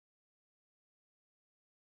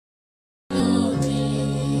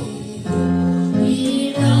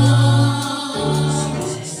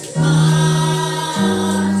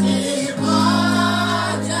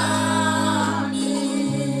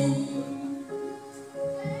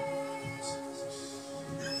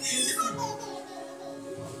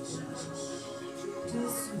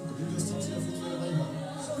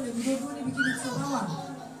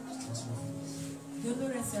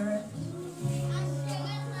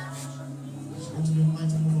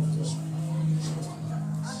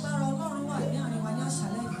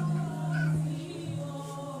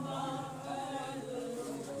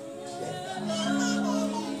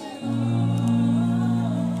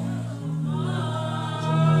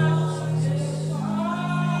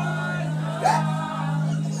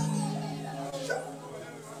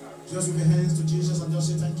Just with your hands to Jesus and just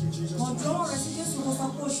say thank you, Jesus.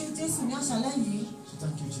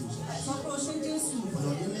 Thank you, Jesus. For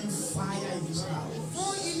your healing fire in this house.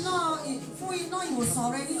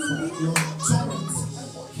 For your authority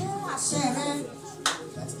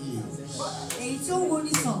that heals.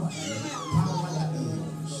 Power that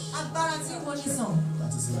heals. That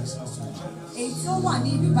is in this house tonight.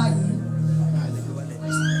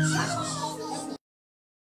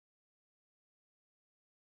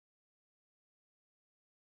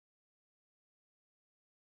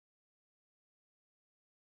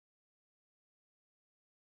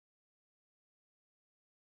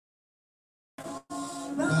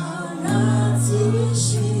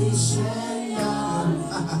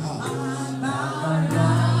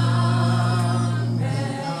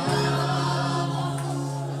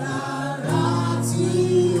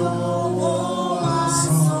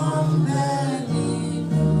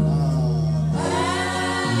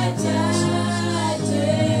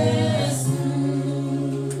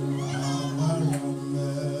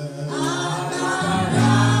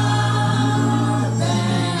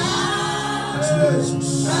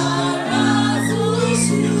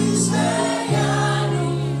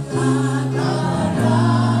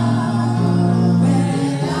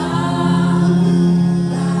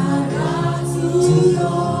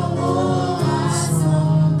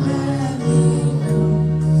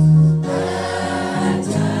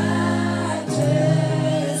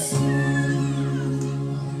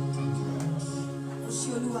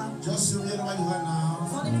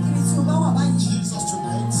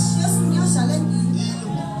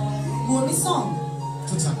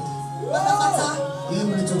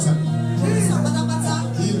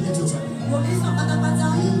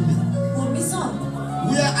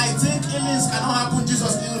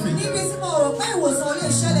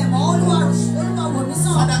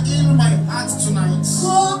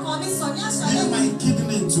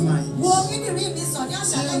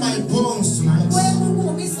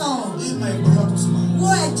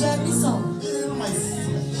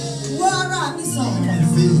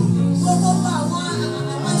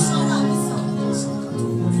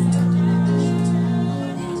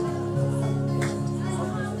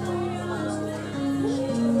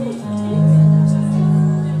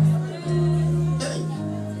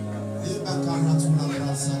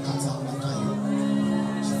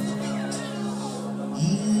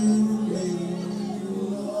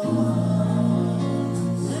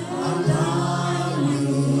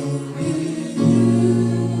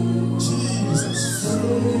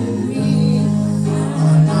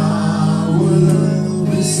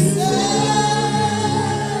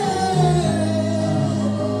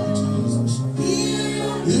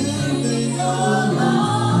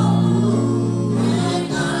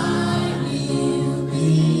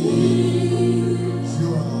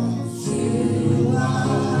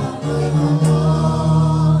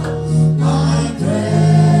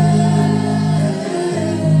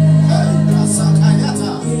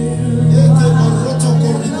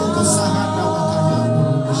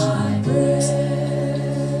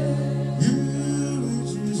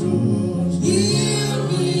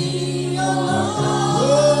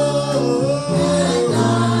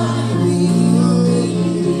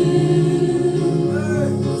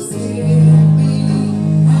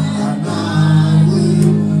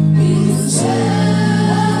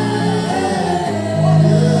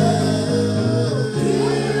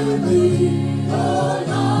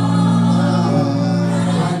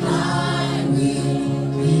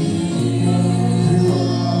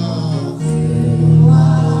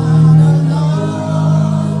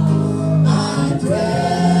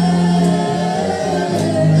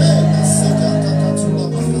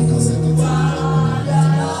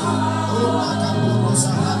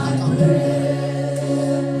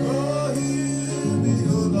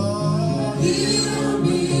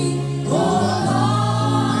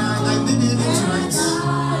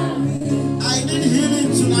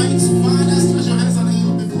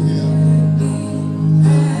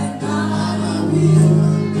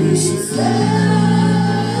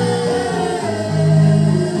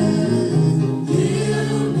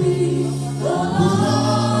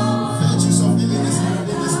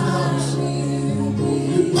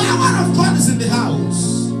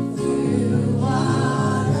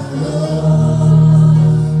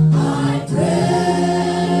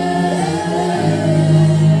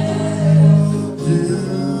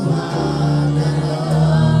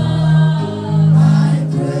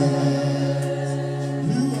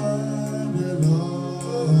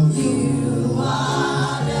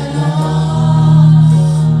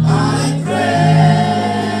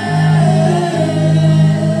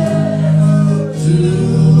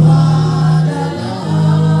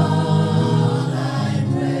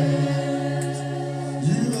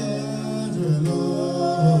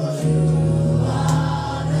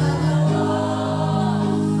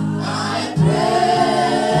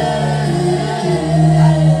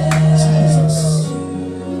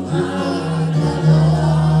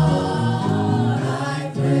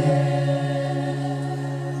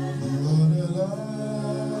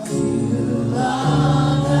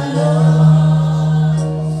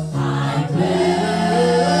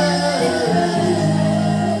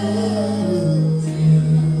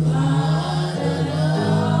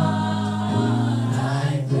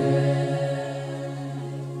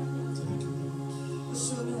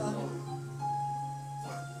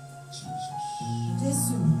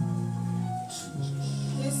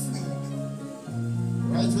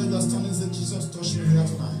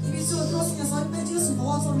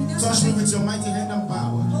 Touch me with your mighty hand and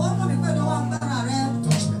power.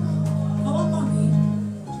 Touch me now.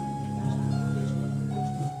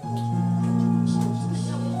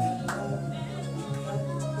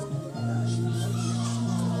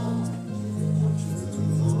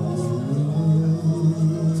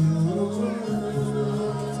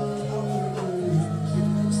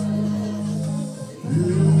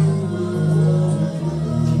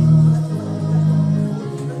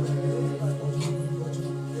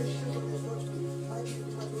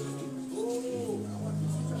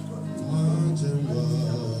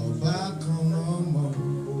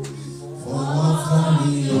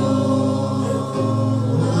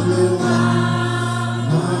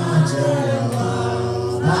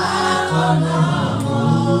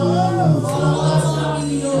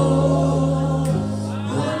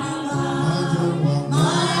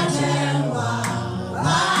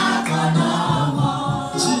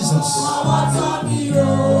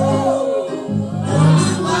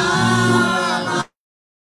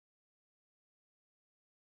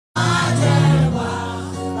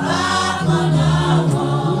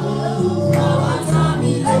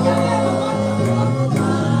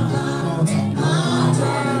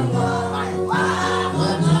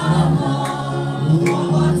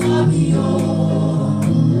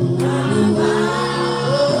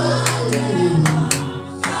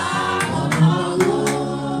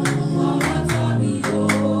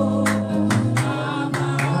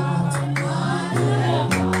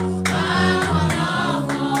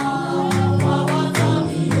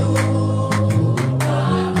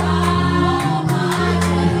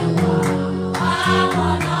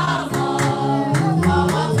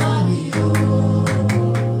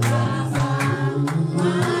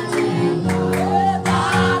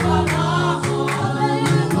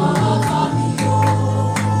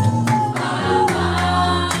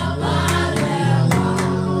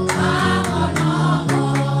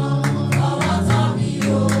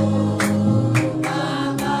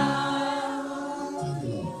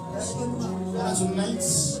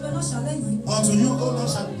 Unto you, O Lord,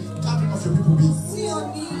 shall the gathering of your people be.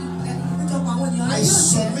 I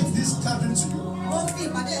submit this gathering to you.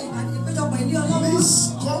 Please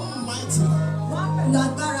come mighty.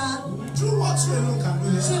 Do what you alone can do.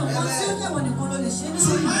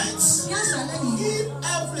 Tonight, heal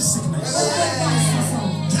every sickness.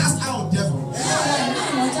 Cast out devils.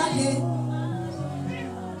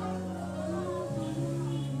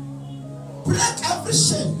 Break every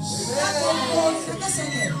shame.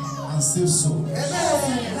 And save soul.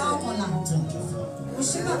 Thank you,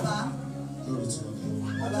 Father. Glory to you.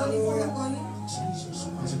 Jesus.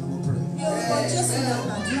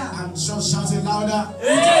 And just shouting louder.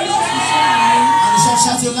 And just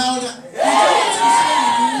shouting louder.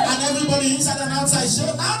 And everybody inside and outside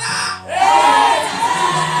shout louder.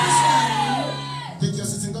 Take your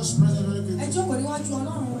seat in God's presence very quickly. Authority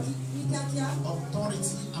and power.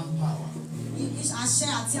 Authority and power.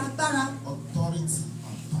 Authority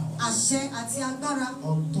and power.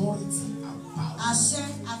 Authority.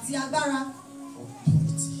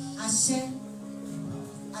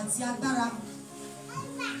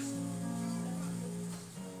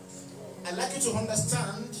 I'd like you to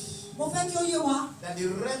understand that the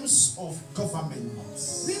realms of government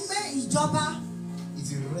is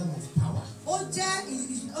a realm of power.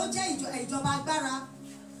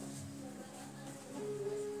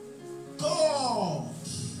 God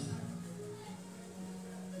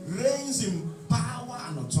reigns in power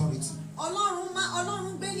and authority.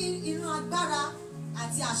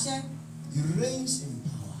 He reigns in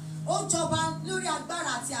power.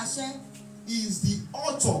 He is the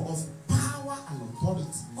author of power and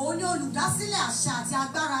authority.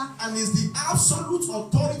 And is the absolute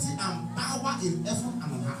authority and power in heaven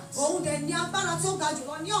and on earth.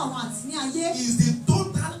 He is the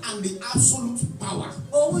total and the absolute power.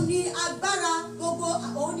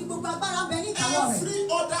 Every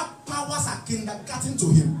other powers are kindergarten to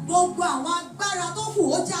him.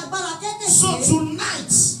 So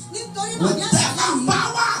tonight, whatever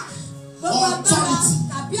power or authority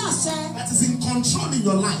that is in control in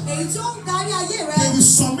your life, they will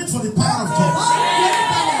submit for the power of God.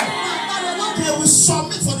 They will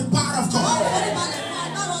submit for the power of God.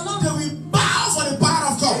 They will bow for the power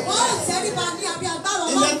of God.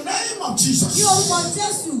 In the name of Jesus.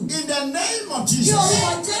 In the name of Jesus.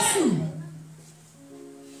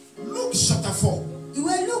 Luke chapter 4.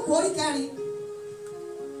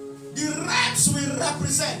 The reds will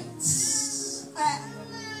represent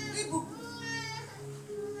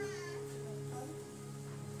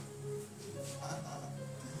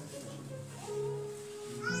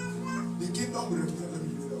the kingdom will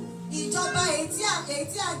represent. ìjọba èyí tí a jẹ́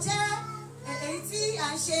èyí tí a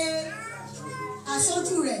ṣe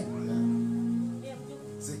aṣojú rẹ̀.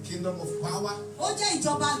 It's a kingdom of power. Ó jẹ́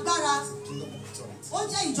ìjọba agbára. It's a kingdom of authority. Ó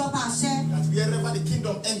jẹ́ ìjọba àṣẹ. That wherever the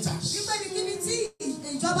kingdom enters, Wípé níbi tí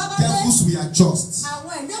ìjọba bá dé, devils will adjust.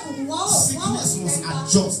 àwọn ẹ̀mí òkùnkùn wọn Sickness must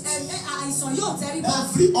adjust. àìsàn yóò tẹríba.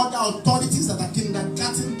 Every other authorities that are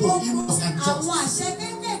kindergarten to him must adjust. Àwọn àṣẹ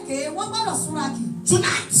kéékèèké wọ́n gbọ́dọ̀ súnrakì.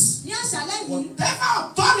 Tonight, Ní àṣálẹ́ yìí, whatever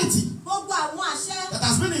authority gbogbo àwọn àṣẹ that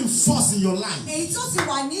has been enforced in your life, èyí tó ti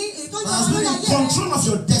wà ní èyí tó that jẹ́ has been lórí in ayé rẹ̀, control of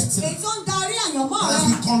your destiny, èyí tó ń darí àyànmọ́ that has rẹ̀,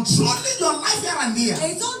 been controlling your life here and there,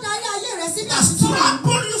 èyí tó ń darí ayé rẹ̀ síbi that has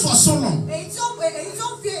troubled you for so long. èyí tó ń fi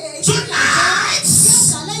Tonight, ní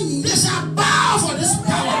àṣálẹ́ yìí. they shall bow for this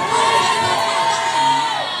power.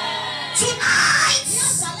 Tonight, Ní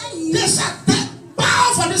àṣálẹ́ yìí. they shall bow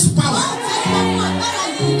for this power.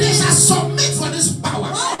 They shall submit for this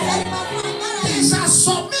power. They shall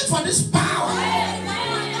submit for this power.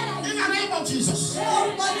 In the name of Jesus.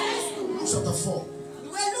 Luke chapter 4,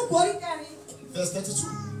 verse 32.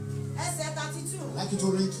 I'd like you to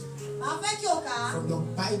read from the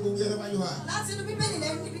Bible wherever you are.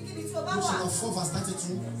 Luke chapter 4, verse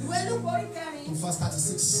 32 to verse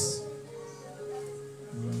 36.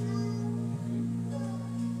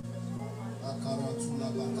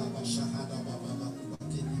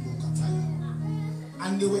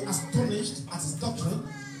 And they were astonished at his doctrine,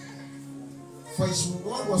 for his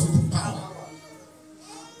word was with power.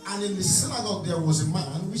 And in the synagogue there was a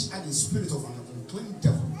man which had a spirit of an unclean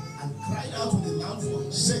devil, and cried out with a loud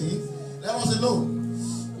voice, saying, "Let us alone.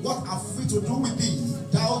 What have we to do with thee,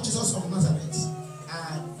 thou Jesus of Nazareth?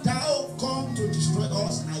 Art thou come to destroy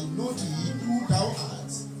us? I know thee, who thou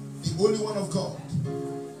art, the Holy One of God."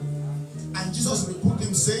 And Jesus rebuked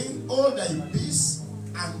him, saying, "Hold thy peace,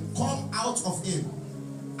 and come out of him."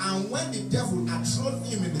 And when the devil had thrown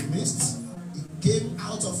him in the midst, he came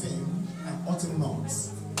out of him and hurt him not.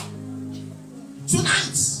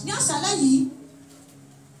 Tonight,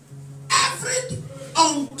 every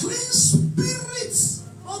unclean spirit,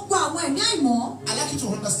 I'd like you to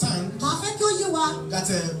understand that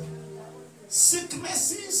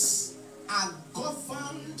sicknesses are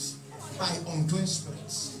governed by unclean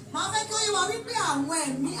spirits.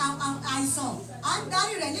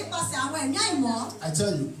 I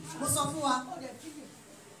tell you,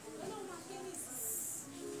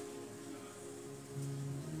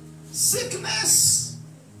 sickness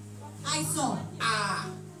are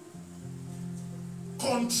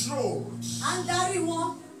controlled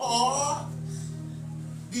or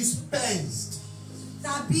dispensed,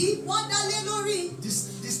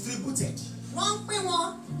 distributed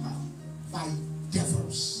by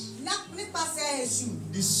devils.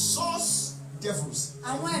 The source devils.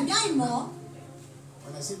 When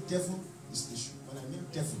I say devil, it's the issue. When I mean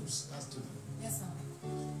devils, that's different. Yes, sir.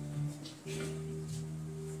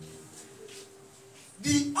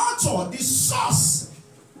 The author, the source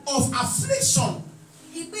of affliction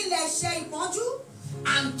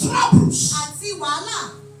and troubles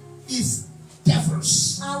is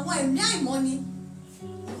devils.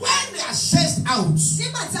 When they are chased out,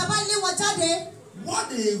 what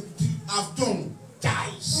they have done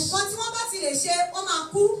dies.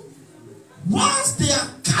 Once they are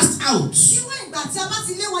cast out,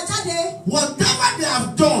 whatever they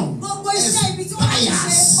have done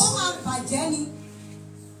expires.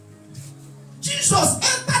 Jesus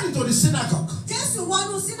entered into the synagogue,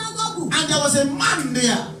 and there was a man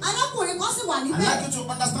there. I'd like you to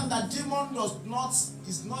understand that demon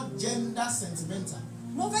is not gender sentimental.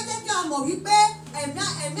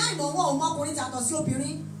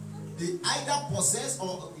 They either possess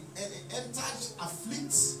or entered,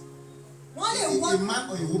 afflict a man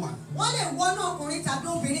or a woman.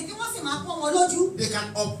 They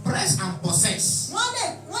can oppress and possess. So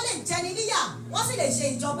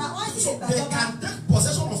they can take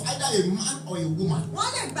possession of either a man or a woman.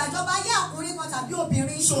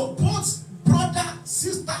 So both brother,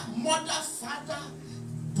 sister, mother, father,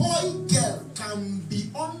 boy, girl can be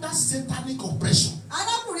under satanic oppression. A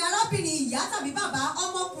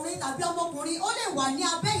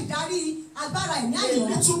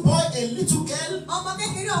little boy, a little girl,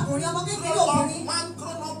 grown man,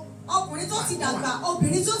 grown up,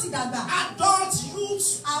 adult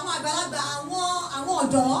youth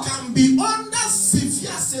can be under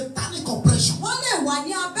severe satanic oppression.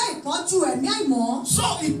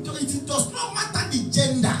 So it does not matter the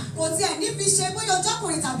gender.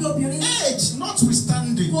 Age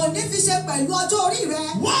notwithstanding. Once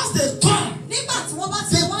they come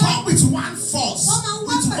with one force,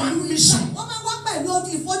 with one mission.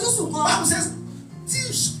 Bible says,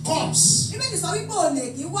 thieves comes Bíbélì sọ wípé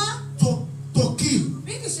olè kì í wá. To kill.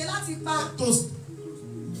 Bí kì í ṣe láti pa.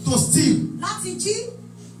 To steal. Láti jí.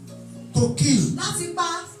 To kill. Láti pa.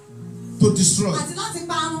 To destroy. Àti láti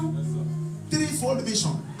parun. Threefold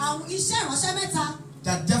mission. Àwọn iṣẹ́ ìránṣẹ́ mẹ́ta.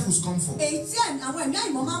 That devils come for. Èyí tí àwọn ẹ̀mí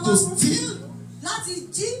àìmọ́ máa ń wá To fún. steal. Láti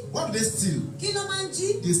jí. What do they steal? Kí ló máa ń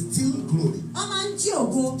jí? They steal glory. Wọ́n máa ń jí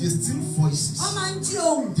ògo. They steal voices. Wọ́n máa ń jí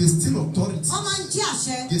ohùn. They steal authority. Wọ́n máa ń jí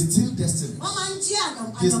àṣẹ. They steal destiny. Wọ́n máa ń jí They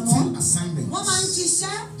àyànmọ́. steal assignments. Wọ́n máa ń jí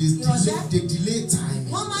iṣẹ́ ìránṣẹ́. They delay timing.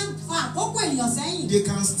 Wọ́n máa ń fa àkókò ènìyàn sẹ́yìn. They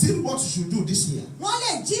can steal what you should do this year. Wọ́n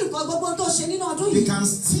lè jí nǹkan gbogbo tó ṣe nínú ọdún They yìí. can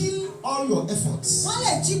steal all your efforts. Wọ́n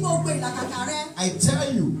lè jí gbogbo ìlàkàkà rẹ. I tell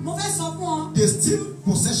you. Mo fẹ́ sọ fún ọ. They steal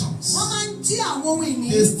possessions. Wọ́n máa ń jí àwọn ohun ìní.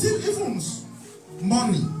 They steal even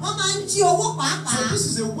money. Wọ́n máa ń jí owó pàápàá. So this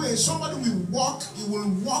is a way somebody will walk, he will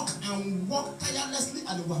walk and walk tirelessly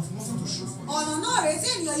and he will have nothing to show for it. Ọ̀nà náà rèé tí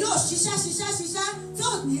ènìyàn yóò ṣiṣẹ́ tí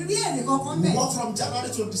ò ní rí èrè kankan bẹ̀. Walk from January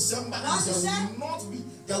to December and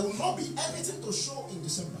there will not be anything to show in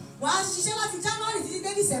December. Wàá ṣiṣẹ́ láti January títí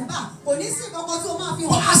dé December. Kò ní sí kankan tí o máa fi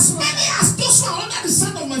But hàn. as many as those who are under the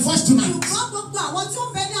sound of my voice tonight. Ṣùgbọ́n gbogbo àwọn tí ó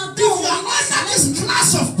ń bẹ ní abẹ́ If òun you are ní under ìṣẹ̀lẹ̀ this yìí.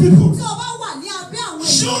 class of people, Tí o bá wà ní abẹ́ àwọn you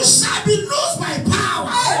ènìyàn. shall be loosed by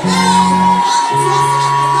power.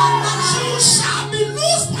 You shall be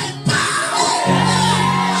loosed by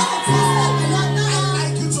power. I'd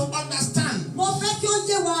like you to understand. Mo fẹ́ kí ó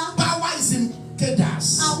yé wa. Power is in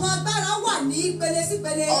cadres. Àwọn agbára wà ní ìpele sí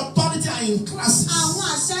ìpele. Authority are in classes. Àwọn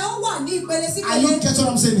àṣẹ ó wà ní ìpele sí Are you ìpele. getting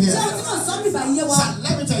what I'm saying here? Ṣé o tí mo sọ bíbá yé wa? Sir,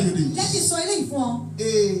 let me tell you Jẹ́ this. kí n sọ eléyìí fún ọ.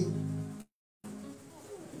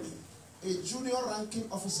 A junior ranking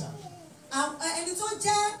officer. Ẹni tó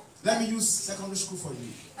jẹ́. Let me use secondary school for you.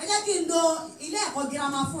 Ẹ jẹ́ kí n lo ilé ẹ̀kọ́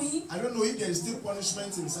girama fún yín. I don't know if there is still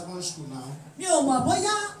punishment in secondary school now. Mi ò mọ̀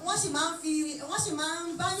bóyá wọ́n sì máa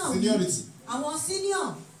ń báyàn wí. Seniority. Àwọn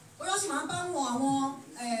senior. Bóyá wọ́n sì máa ń bá àwọn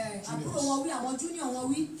àbúrò wọn wí, àwọn junior wọn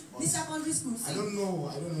wí ní secondary school sí. I don't know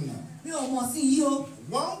now. Mi ò mọ̀ sí yìí o.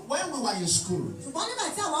 When we were in school. Ṣùgbọ́n nígbà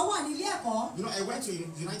tí àwa wà ní ilé ẹ̀kọ́. You know, I went to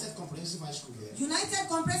United Comprehensive High School here. United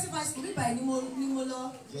Comprehensive High School nígbà yìí ni mo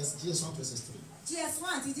lọ. Yes, GS1 to SS3. GS1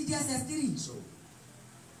 àti GS3. So,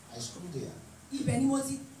 I schooled there. Ibẹ̀ ni mo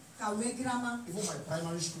ti kàwé girama. Even my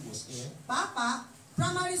primary school was here. Pàápàá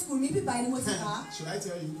primary school mi bíbá yìí ni mo ti kà á. Should I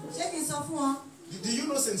tell you? Ṣé kí n sọ fún ọ? Do you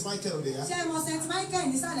know St. Michael there? Ṣé mo St. Michael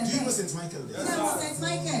nísàlẹ̀ Do you know bẹ́ẹ̀? St. Michael there? Ṣé mo St.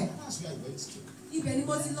 Michael? That's where I went to. Ibẹ̀ ni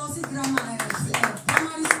mo ti lọ sí girama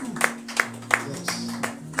primary school. Yes.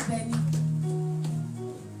 Ibẹ̀ ni.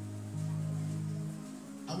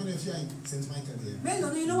 How many of you are in St. Michael here?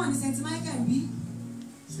 Mélòó ni ló wà ní St. Michael bí?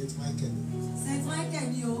 St. Michael. St. Michael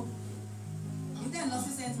ni o. Ìdẹ́ lọ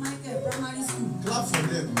sí St. Michael primary school. Clap for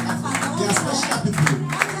them. They are special people.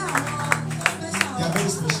 Wọ́n jẹ́ àwọn special. They are very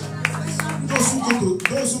special.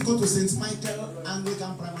 Those who go to St. Michael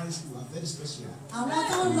Anglican Primary School are very special. Àwọn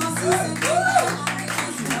tó ń lọ sí St. Michael Anglican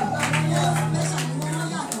School àwọn special ni wọ́n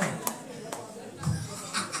yàtọ̀.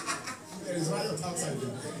 There is riot outside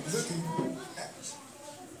there. It's okay.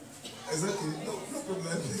 It's okay. No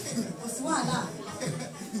problem. Kò sí wàhálà.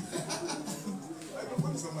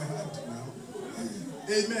 Microphone is on my hand now.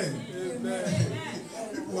 Amen.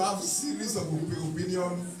 People have series of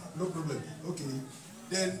opinion. No problem. Okay.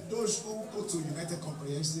 Then those who go to United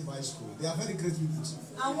Comprehensive High School, they are very great people.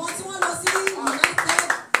 Àwọn tí wọ́n lọ sí United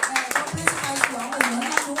Comprehensive High School àwọn èèyàn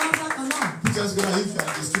náà ni wọ́n bá kan náà. Because if you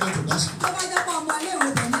are a student of that school. Tó bá jẹ́ pé ọmọ ilé-ìwé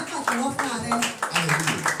bẹ̀ mẹ́fà tí wọ́n fún ààrẹ.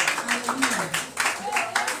 Hallelujah.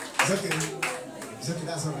 It's okay. It's okay.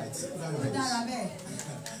 That's all right. Ó dára bẹ́ẹ̀.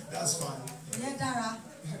 That's fine. Ìyẹn dára.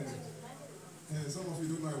 Some of you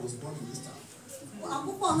don't know I was born in this town.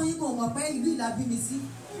 Àpúpọ̀ ọ̀nà yìí kò mọ̀ pé ìlú ìlà bí mi sí.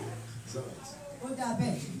 It's all right. Ó dáa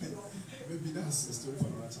bẹ́ẹ̀. Maybe that's a story for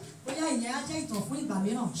another time. Bóyá ìyẹn á jẹ́ ìtàn fún ìgbà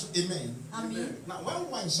mìíràn. Amen. Àmín. Now, when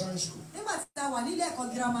we were in sharing school, Nígbà tí a wà nílé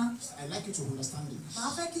ẹ̀kọ́ girama, I'd like you to understand this. màá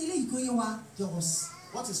fẹ́ kí ilé ìgò yé wa. There was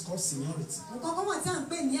what is called seniority. Nǹkan kan wà tí à ń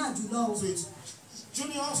pè ní àjùlọ o. So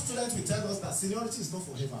junior students will tell us that seniority is not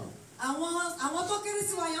forever. Àwọn tó kéré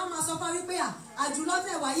sí wa yẹn wọ́n máa sọ fún wa wípé àjùlọ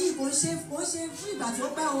tẹ̀ wá yìí kò ń ṣe fún ìgbà tí ó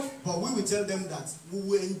pẹ́ o. But we will tell them that we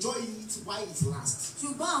will enjoy it while it lasts.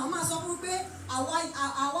 Ṣùgbọ́n àwọn máa sọ fún pé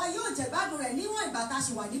àwa yóò jẹ̀gbádùn rẹ̀ níwọ̀n ìgbà tá a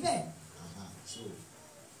ṣì wà níbẹ̀. So,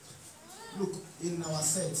 look, in our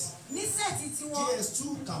set, Ní sẹ́ẹ̀tì tiwọn.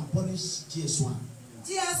 GS2 can punish GS1.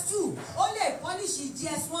 GS2 ó lè punish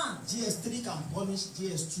GS1. GS3 can punish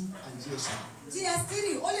GS2 and GS1.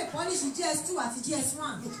 GS3 ó lè punish GS2 àti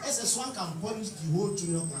GS1. Look, SS1 can punish the whole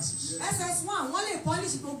junior classes. SS1 wọ́n lè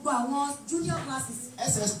punish gbogbo àwọn junior classes.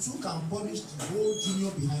 SS2 can punish the whole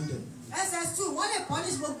junior behind them. SS2 wọ́n lè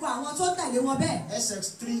punish gbogbo àwọn tó tẹ̀lé wọn bẹ́ẹ̀.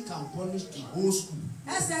 SS3 can punish the whole school.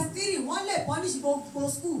 SS3 wọ́n lè punish gbogbo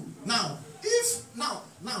school. Now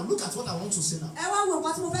look at what I want to say now. Ẹ wá wo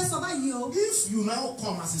nǹkan tí mo fẹ́ sọ báyìí o. If you now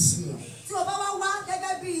come as a senior. Tí o bá wá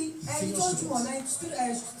gẹ́gẹ́ bí ẹni tó ju ọ̀nà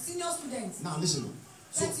senior student. Now listen.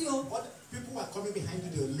 So what people are coming behind you,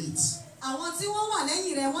 they are late. Àwọn tí wọ́n wà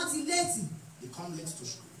lẹ́yìn rẹ̀ wọ́n ti late. They come late to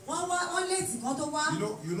school. Wọ́n late kan tó wá.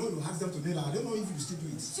 You know you ask them to kneel down. I don't know if you still do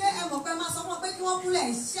it. Ṣé ẹ mọ̀ pé máa sọ fún ọ pé kí wọ́n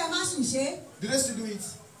kúnlẹ̀ ṣé ẹ má ṣì ń ṣe? Do they still do it?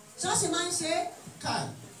 Ṣọ́ọ̀ṣì máa ń ṣe. Kai.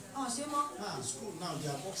 Ṣé mọ́? School now they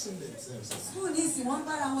are boxing themselves. School ní ìsìn wọ́n ń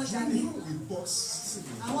bára wọn jà ní.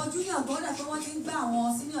 Àwọn junior gbọ́dọ̀ pé wọ́n ti ń gbá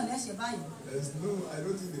àwọn senior lẹ́sẹ̀ báyìí. I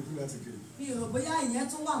don't think they do that again. Mi ò rò bóyá ìyẹn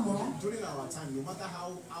tún wà mọ́. During our time, no matter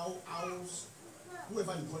how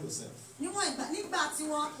whoever you call yourself. Nígbà tí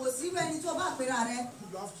wọn kò sí ẹni tó bá pera rẹ.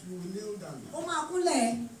 You will kneel down. Ó máa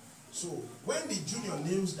kúnlẹ̀. So when the junior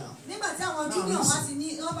kneels down. Nígbà tí àwọn junior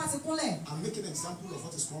bá ti kúnlẹ̀. I'm making an example of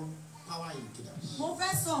what is called power indicators. Mo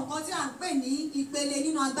fẹ́ sọ nǹkan tí à ń pè ní ìpele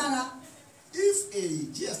nínú agbára. If a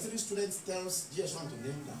GS3 student tells GS1 to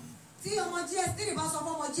kneel down. Tí ọmọ GS3 bá sọ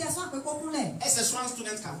fún ọmọ GS1 pé kó kúnlẹ̀. SS1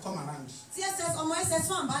 student can come around. Tí ọmọ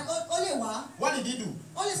SS1 bá ó lè wá. What did he do?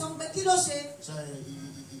 Ó lè sọ pé kí ló ṣe. So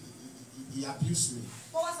he abused me.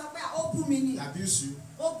 Ó wá sọ pé ó bú mi ni. He abused you.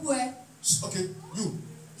 Ó bú ẹ. Okay, you.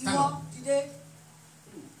 Stand Ìwọ up. dìde.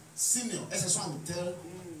 Senior SS1 will tell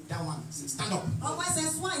that one, stand up. Ọmọ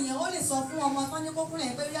SS1 yẹn ó lè sọ fún ọmọ tó ní kó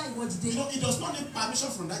kúnlẹ̀ pé yá ìwọ dìde. You know, it does not need permission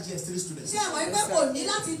from that GS3 student. Ṣé àwọn ẹgbẹ́ kò ní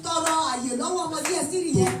láti tọrọ àyè lọ́wọ́ ọmọ GS3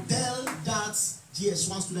 yẹn? To tell that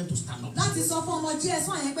GS1 student to stand up. Láti sọ fún ọmọ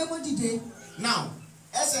GS1 yẹn pé kó dìde. Now,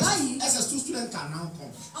 SS2 student can now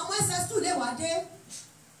come. Ọmọ SS2 lè wá dé.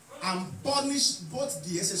 And punish both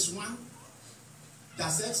the SS1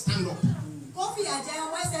 that said stand up. Kó fìyà jẹ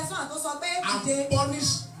ọmọ SS1 tó sọ pé dìde. And punish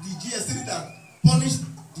the GS3 that punished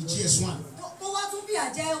the GS1. Kó wá tún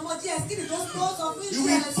fìyà jẹ ọmọ GS3 tó sọ fún You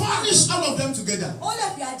will punish all of them together. Ó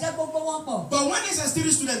lè fìyà jẹ gbogbo wọn pọ̀. But when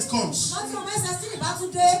SS3 student comes, wọ́n ti ọmọ SS3 bá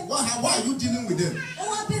tún dé. why are you dealing with them? Ó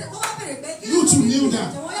wá bèrè pé kí You to kneel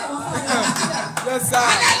down. Yes, sir.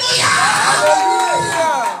 Hallelujah!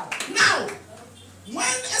 Hallelujah! Now,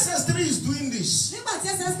 when SS3 is doing this, nígbà tí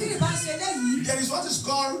SS3 bá ṣe léyìí, there is what is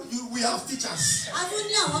called, we have teachers. A tún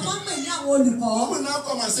ní àwọn tó ń pè ní àwọn olùkọ́. Who will now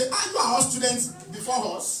come and say, you are all students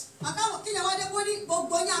before us? Àkáwọ̀ kí ni wọ́n dé kó ní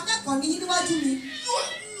gbogbo yín akẹ́kọ̀ọ́ ní níwájú mi.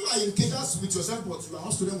 You are in cages with yourself, but you are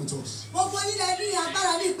all students with us. Gbogbo yín lẹ ní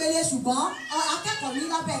agbára ní ìpele ṣùgbọ́n akẹ́kọ̀ọ́ ní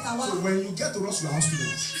lábẹ́ tàwa. So when you get to us, you are all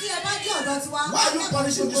students. Tí ẹ bá jẹ́ ọ̀dọ́ tiwa. Why are you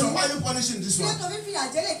punishing this one? Why are you punishing this one? Kí ló tó fi fìyà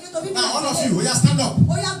jẹ́lẹ̀? Kí ló tó fi fìyà jẹ́lẹ̀? Now all of you, we are stand up.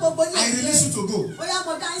 Ó yá gbogbo yín. I release you to go. Ó yá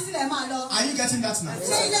mo dá yín sílẹ̀ máa lọ. Are you getting that now?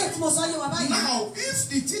 Ṣé ilé ìtumọ̀ sọ yé wa báyìí? Now, if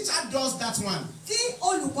the teacher does that one. Tí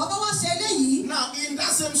olùkọ́ bá wá ṣe eléyìí. Now, in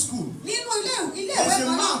that same school. Nínú ilé ìwé there is a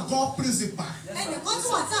kan náà. man called principal. Ẹnìkan tí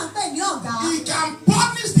wọ́n ti à ń pè ní ọ̀gá. He can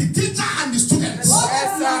punish the teacher and the students. Ó lè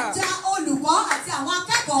fìyà jẹ olùkọ́ àti àwọn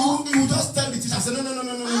akẹ́kọ̀ọ́. He will just tell the teacher, say, no.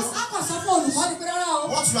 A kò sọ fún olùkọ́ ní pé rárá o.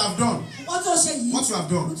 What you have done. Wọ́n tó ṣe yìí. What you have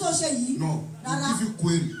done. Wọ́n tó ṣe yìí. No. Rárá. He give you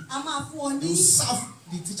query. A máa fún ọ ní. You serve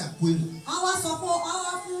the teacher query. A wá sọ fún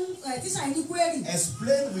tíṣà yìí ní query.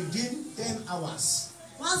 Explain within 10 hours.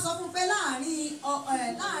 Wọ́n sọ fún pé láàárín.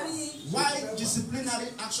 Why disciplinary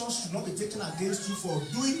actions should not be taken against you for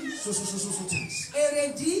doing so things.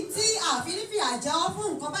 Èrèdí tí àfi ní fìyà jẹ ọ́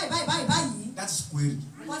fún nǹkan báyìí. That is query.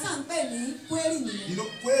 Wọ́n tá ń pè ní query nìyẹn. You know,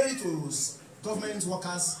 query to government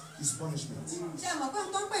workers is punishment. Ṣé mọ̀ pé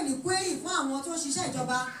nǹkan pè ní query fún àwọn tó ń ṣiṣẹ́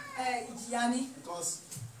ìjọba ìjìyà ni? Because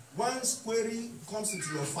once query comes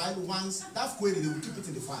into your file, that query, they will keep it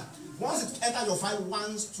in the file. Once it enters your file,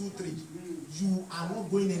 1, 2, 3, you are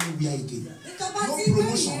not going anywhere again. No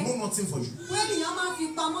promotion, no nothing for you. Query yẹn máa fi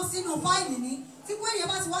pamọ́ sínú fáìlì ni. Tí query yẹn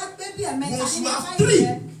bá ti wá gbé bí ẹ̀mẹ́ta Once you nínú have fáìlì 3,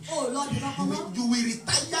 yẹn, ó lọ bí kankan mọ́. you will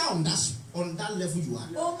retire on that level you are.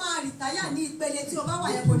 Ó máa rìtáyà ní ìpele tí o bá wà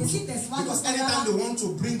yẹn kò ní sí ìtẹ̀síwájú. Because anytime they want to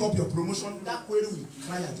bring up your promotion, that query will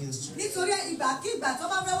cry against you. Nítorí ìgbàkígbà tó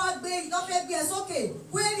bá fẹ́ wá gbé ẹ sókè,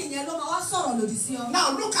 query yẹn ló máa wá sọ̀rọ̀ lòdì sí ọ.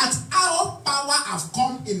 Now look at how power has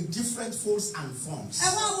come in different folds and forms. Ẹ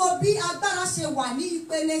wá wo bí agbára ṣe wà ní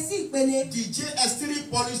ìpele sí ìpele. The JS3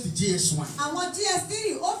 punished the JS1. Àwọn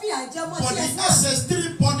GS3 ó fìyà jẹ ọmọ But the GS1.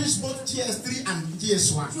 SS3 punished both GS3 and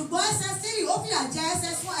GS1. Ṣùgbọ́n SS3 ó fìyà jẹ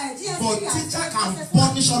GS3 But àti teacher can SS1.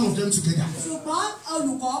 punish all of them together. Ṣùgbọ́n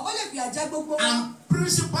olùkọ́ ó lè fìyà jẹ gbogbo wọn. And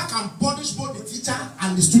principal can punish both the teacher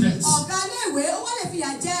and the students. Ọ̀gá iléèwé ó wá lè fìyà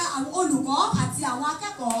jẹ àwọn olùkọ́ àti àwọn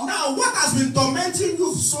akẹ́kọ̀ọ́. Now, what has been tormenting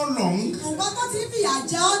you so long Nǹkan tó ti ń fìyà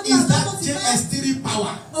jẹ ọ́ ní is ọjọ́ tó that ti pẹ́. JS3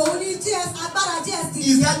 power. Òun ni agbára GS3.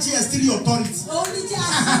 Is that GS3 authority? Òun ni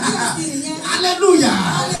GS3 yẹn. Hallelujah!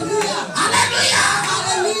 Hallelujah! Hallelujah!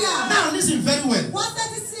 Hallelujah! Now listen very well. Wọ́n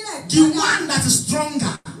tẹ́tí sílẹ̀. The one that is stronger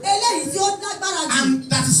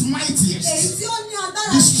most mightiest,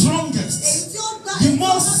 the strongest, the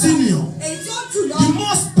most senior, the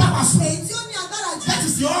most powerful. That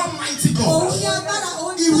is the Almighty God.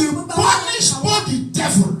 He will punish both the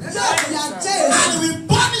devil and he will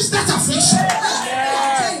punish that affliction.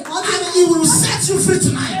 And he will set you free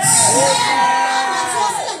tonight.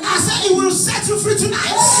 I said he will set you free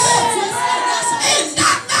tonight. In the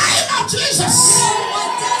name of Jesus.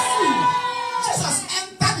 Jesus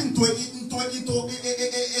entered into a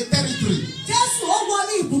territory.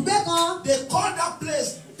 They call that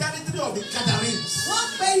place territory of the Gadarenes.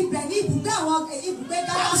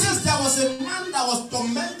 Bible says there was a man that was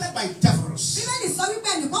tormented by devils. This one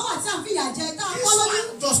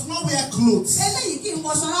does not wear clothes.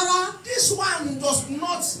 This one does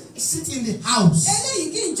not sit in the house.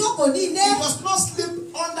 He does not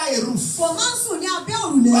sleep under a roof.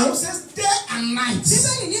 Bible says day and night. He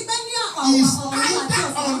is either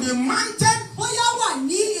on the mountain or in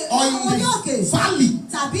the valley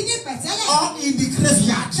or in the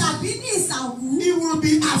graveyard. He will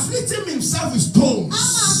be afflicting himself with stones,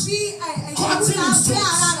 cutting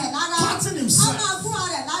himself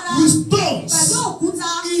with stones.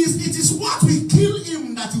 It is what we kill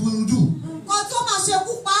him that he will do.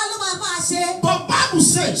 But Bible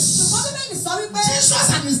says Jesus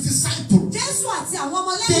and his disciples,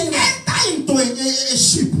 they enter into a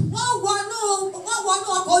ship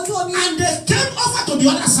and they came over to the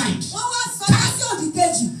other side.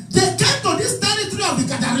 They came to this territory of the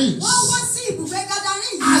Gadarenes.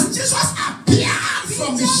 As Jesus appeared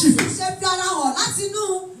from the ship,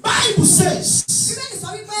 Bible says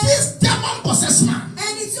this demon possessed man,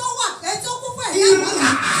 he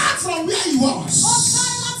ran from where he was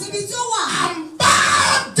and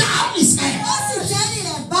bowed down his head.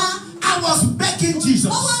 I was begging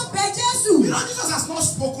Jesus. You know, Jesus has not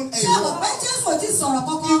spoken a word.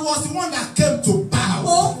 He was the one that came to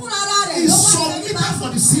bow. He submitted for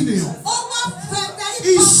the senior.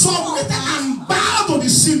 He submitted and bowed to the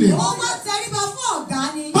senior. Power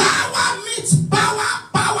meets power,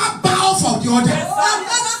 bow for the other.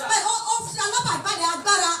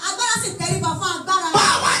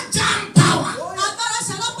 Power jam power.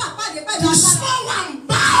 The small one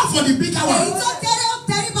bow for the bigger one.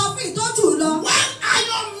 When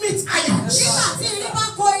iron meets iron,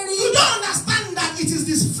 you don't understand that it is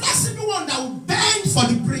this flexible one that will bend for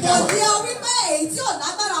the bigger one.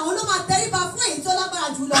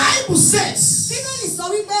 Bible says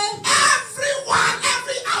everyone,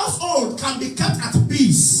 every household can be kept at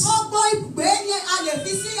peace.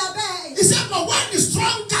 He said, but when the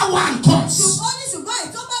stronger one comes,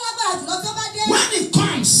 when it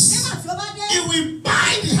comes, it will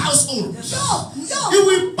bind the household. It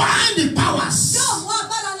will bind the powers.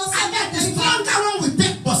 And then the stronger one will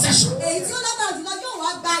take possession.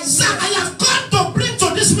 Sir, I have come to bring to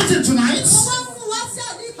this meeting tonight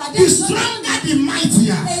the stronger, the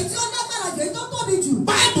mightier.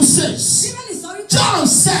 Bible says, John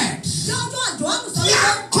said,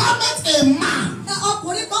 here cometh a man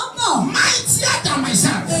mightier than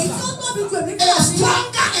myself, a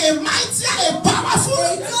stronger, a mightier, a powerful,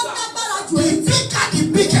 the bigger, the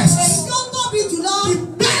biggest, the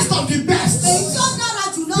best of the best, the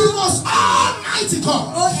most almighty God.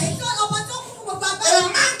 A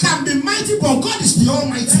man can be mighty, but God is the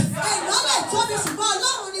Almighty.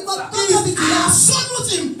 He is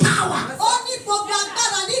absolute in power. He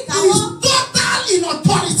is total in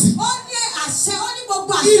authority.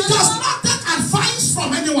 He does not take advice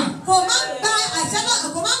from anyone. No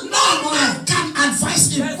man can advise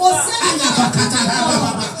him. No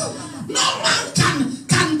man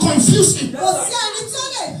can confuse him. No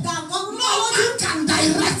man can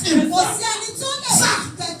direct him. Sir,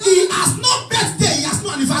 he has no birthday, he has no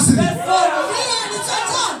anniversary.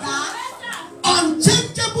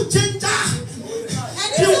 Unchangeable changer.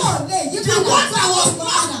 The one that was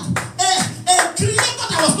not a creator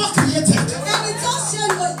that was not created.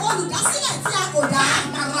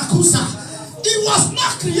 Maracusa. He was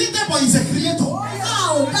not created, but he's a creator.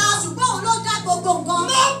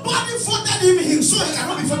 Nobody voted him, so he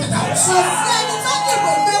cannot be voted out.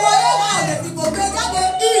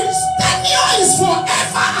 His tenure is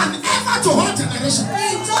forever and ever to all generation.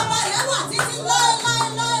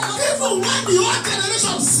 Even when the whole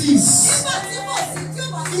generation ceases,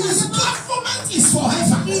 his government is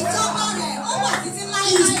forever. He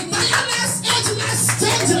is tireless, ageless,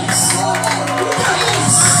 changeless.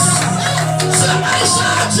 Somebody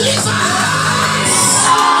shout Jesus!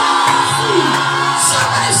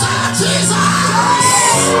 Somebody shout Jesus!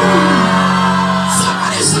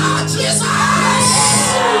 Somebody shout Jesus!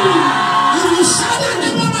 You will shout that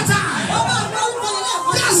name one more time.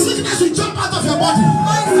 That sickness will jump out of your body.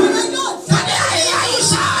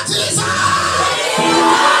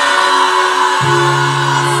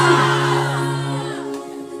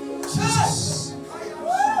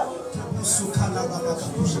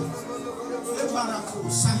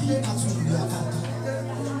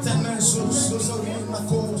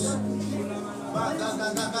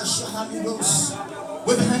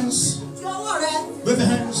 With the hands. With the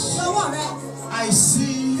hands. I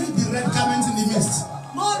see the red garment in the midst.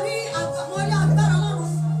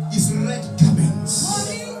 It's red garments.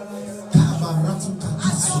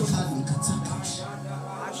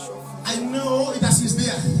 I know it is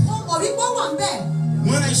there.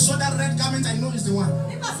 When I saw that red garment, I know it's the one.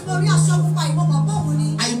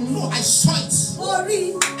 I know, I saw it.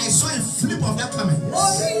 I saw a flip of that garment.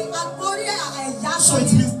 So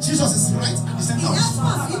it means Jesus is right at the center of it.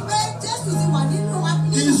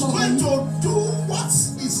 He is going to do what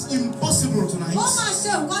is impossible tonight.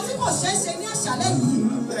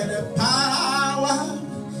 Let the power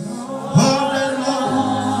of the Lord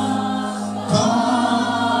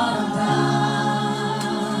come down.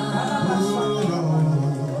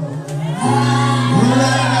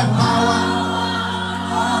 Let the power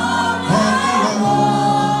of the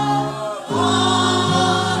Lord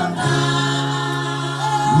come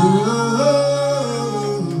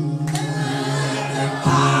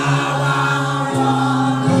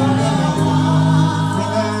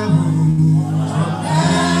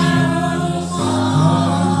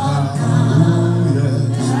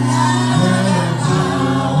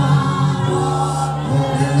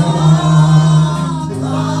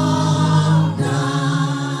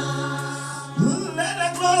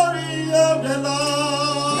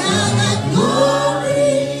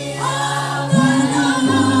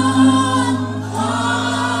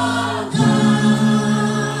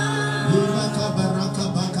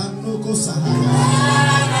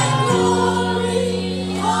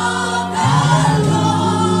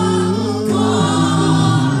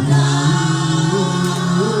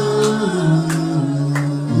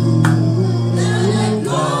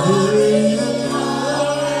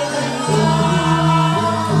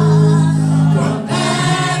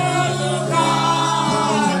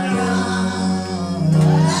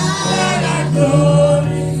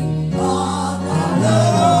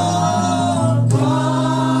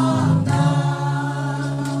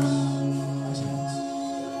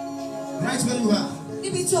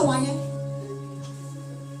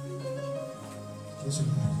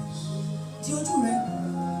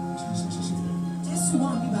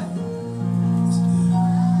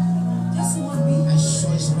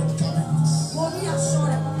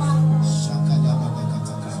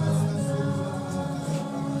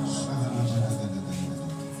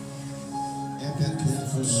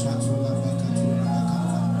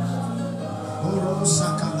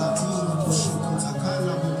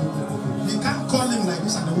You can't call him like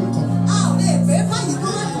this and they won't come.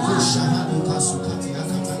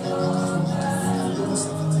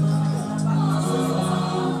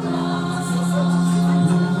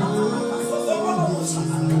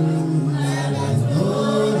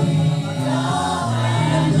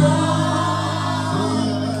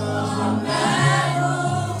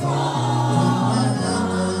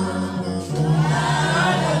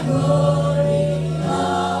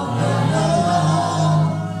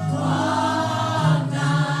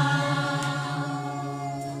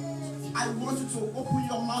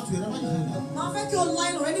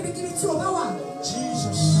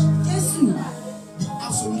 Jesus, the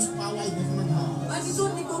absolute power in heaven and earth.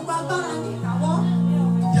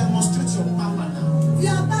 Demonstrate your power now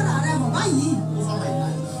over my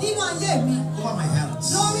life, over my health,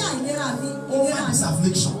 over this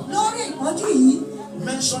affliction.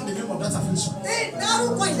 Mention the name of that affliction.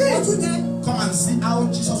 Come and see how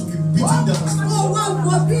Jesus will be beating devils.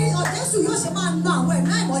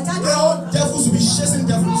 How devils will be chasing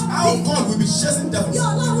devils. How God will be chasing devils.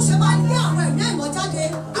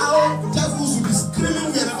 How devils will be screaming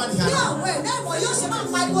wherever they are.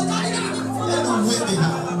 Anywhere they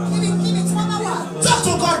are. Talk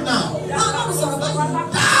to God now.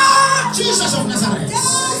 Ah, Jesus of Nazareth.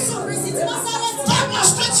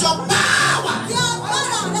 Demonstrate your power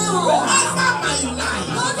over my life,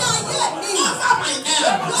 over my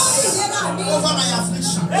health, over my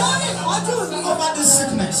affliction, over this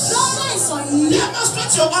sickness.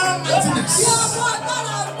 Demonstrate your almightiness.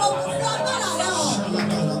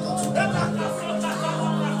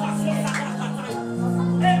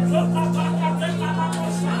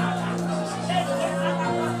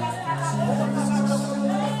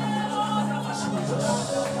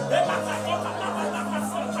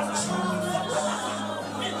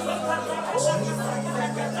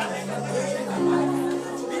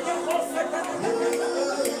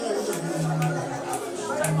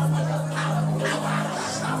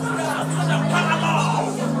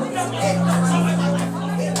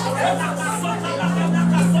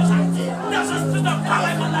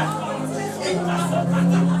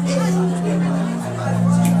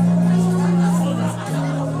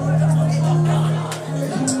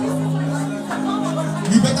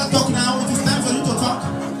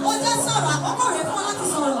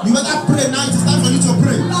 better pray now. It is time for you to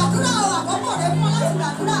pray.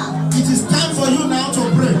 It is time for you now to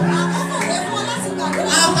pray.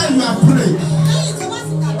 After you have prayed,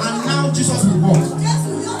 and now Jesus will walk.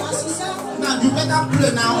 Now you better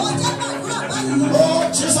pray now. Oh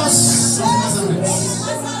Jesus of Nazareth,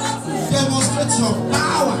 demonstrate your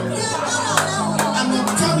power and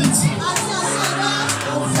authority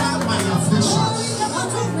over my affliction,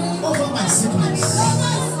 over my sickness,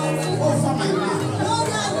 over my life.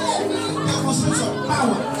 Demonstrate your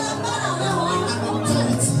power and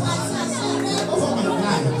authority over my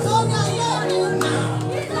life.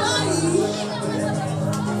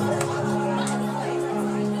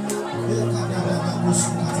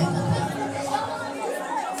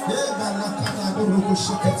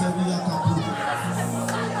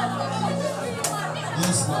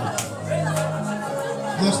 Yes, Lord.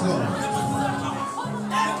 Yes, Lord.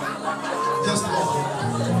 Yes, Lord.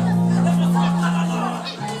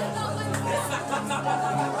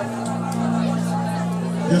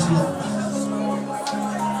 Yes, Lord.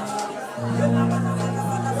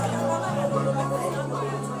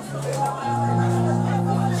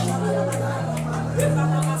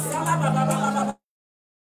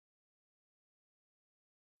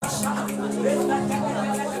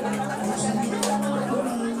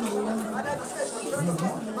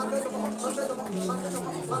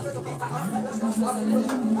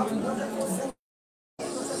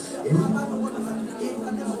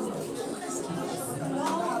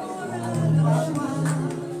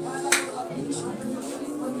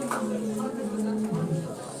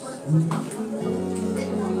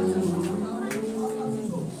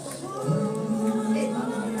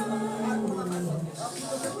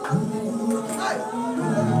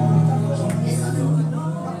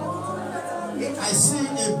 I see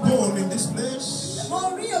a bone in this place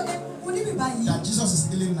that Jesus is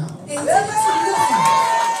healing now.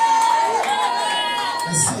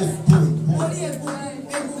 I see a bones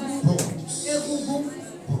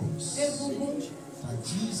that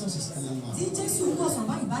Jesus is healing now.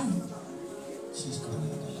 She's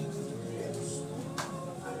coming.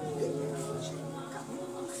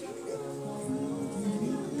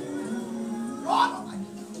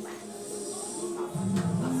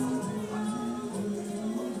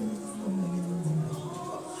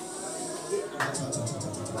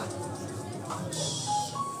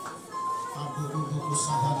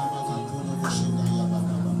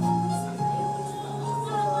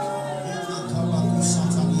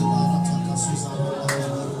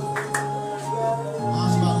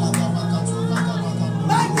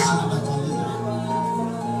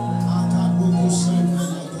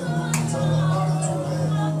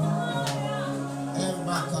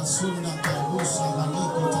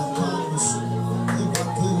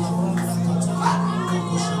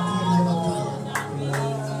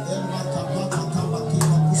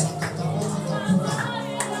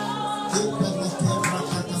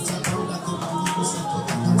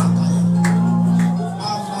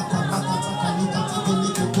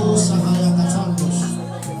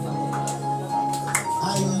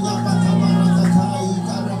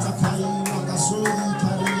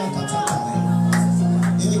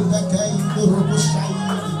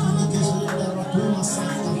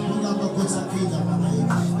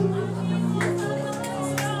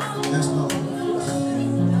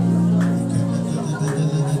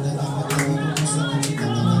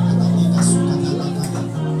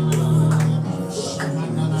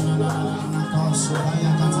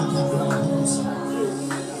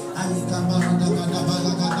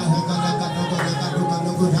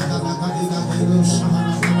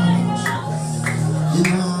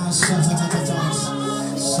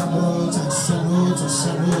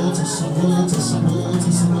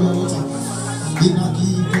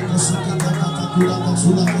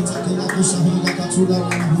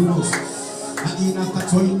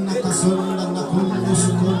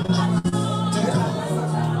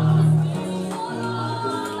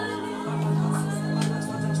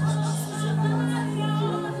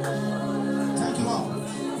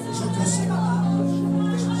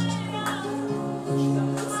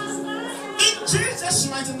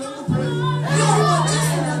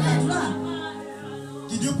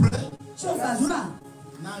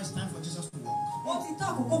 Now it's time for Jesus to walk.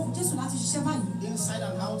 Inside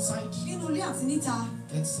and outside.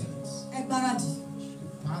 Get set.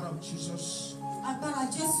 The power of Jesus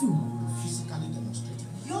physically demonstrated.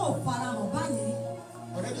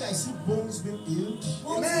 Already I see bones being healed.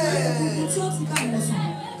 Amen.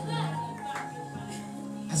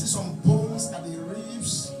 I see some bones at the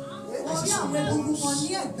ribs. I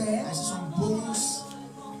see some bones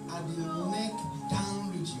at the neck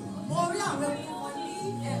down region.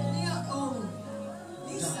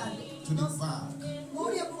 to the back.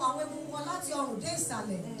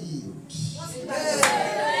 Healed.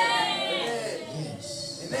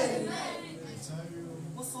 Yes. Amen. I tell you,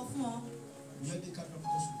 medical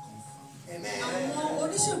doctors will confirm. Amen.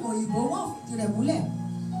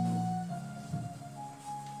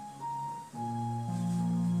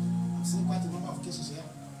 I'm seeing quite a number of cases here.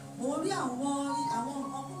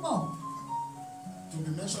 To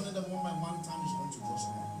be mentioning them one by one time is going to just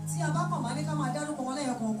one.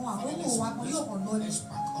 Let's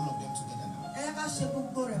pack all of them together now.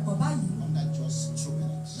 Under just 2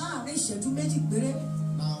 minutes.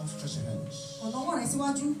 Now stretch your hands.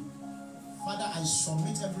 Father, I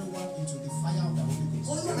submit everyone into the fire of the Holy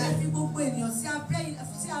Ghost.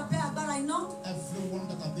 Everyone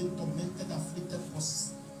that have been tormented, afflicted,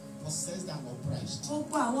 possessed and oppressed.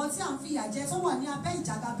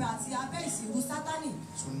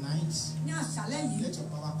 Tonight, let your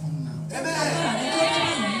power come now.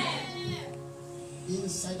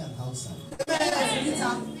 Inside and outside.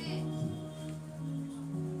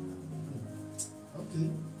 Okay.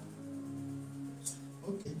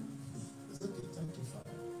 Okay. It's okay. Thank you,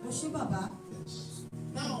 Father. Yes.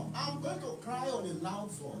 Now, I'm going to cry on a loud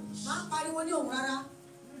voice.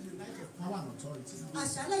 Power and authority.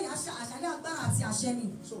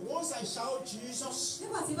 So once I shout Jesus,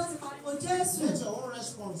 let your own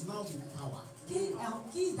response now be power.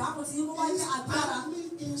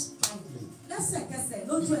 Instantly. The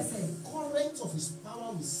current of his power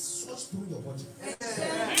will surge through your body. It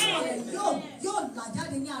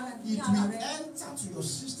will enter to your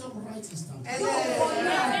system right instantly.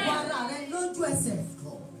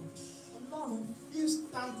 God.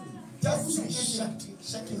 Instantly. Devils will be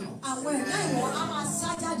shaking out.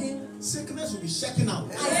 Sickness will be shaking out.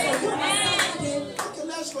 Okay,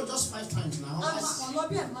 let's go just 5 times now.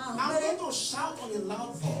 I'm going to shout on a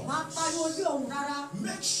loud voice.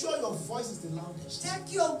 Make sure your voice is the loudest.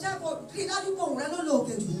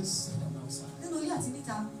 Yes, and outside.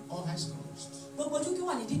 All eyes closed.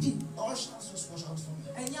 All shouts just wash out for me.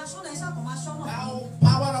 Now,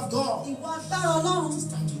 power of God. It's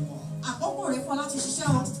time to walk. Cast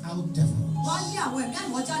out devils.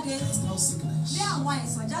 Cast out sickness.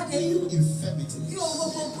 Heal infirmities.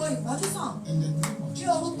 In the name of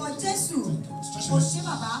Jesus.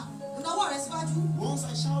 Once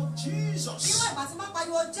I shout Jesus,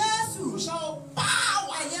 you shout power.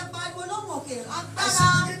 I say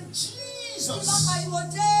again Jesus.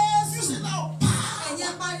 You say now power.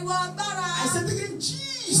 I say again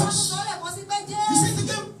Jesus. You say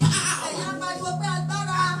again power.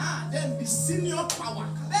 Then the senior power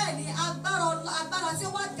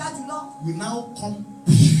will now come.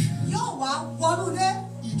 It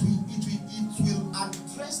will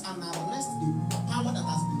address and arrest the power that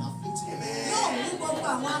has been afflicted.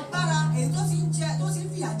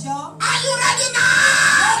 Are you ready now?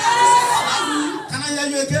 Can I hear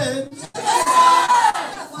you again?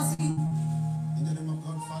 In the name of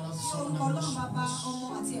God, Father, Son, and Holy Spirit.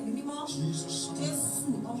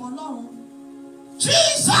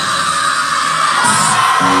 Jesus!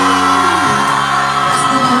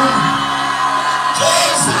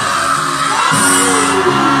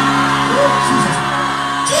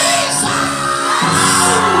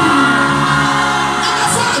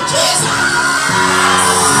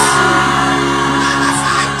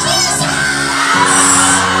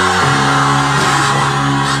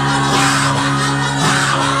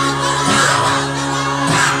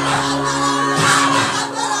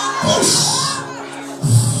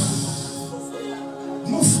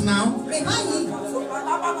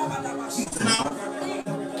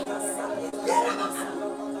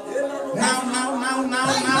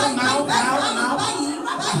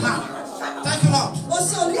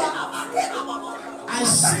 I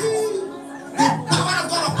see the power of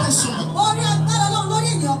God upon someone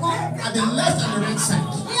at the left and the right side.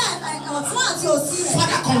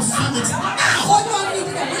 Father, confirm it now.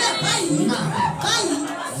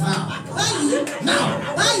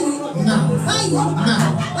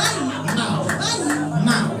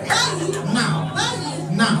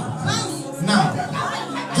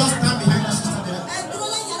 Just stand behind the sister there.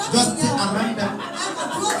 Just sit around them.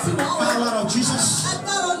 Power of Jesus.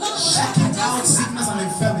 Shaking out sickness and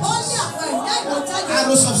infirmities.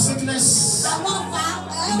 Arrows of sickness.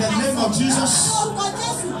 In the name of Jesus.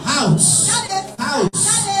 Out.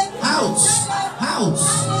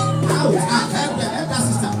 Help that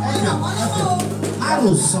sister.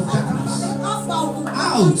 Arrows of darkness.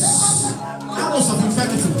 Out. Arrows of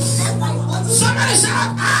infirmities. Somebody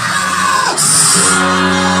shout out.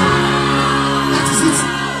 That is it.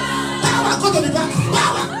 Power, go to the back.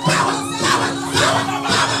 Power.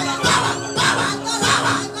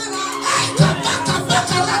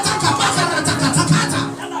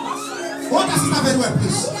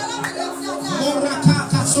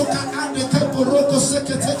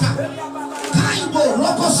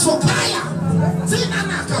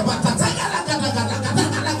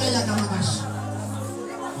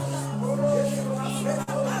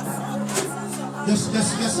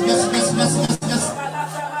 Yes.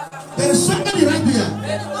 There is somebody right there.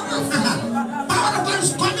 Power of God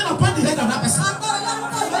is coming upon the head of that person.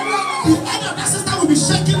 The head of that sister will be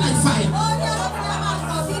shaking like fire.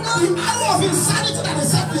 The arrow of insanity that is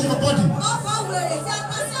set in your body.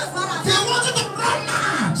 They want you to run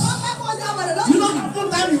mad. You know, one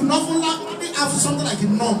time you have something like a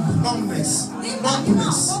numbness.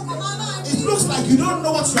 It looks like you don't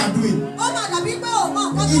know what you are doing.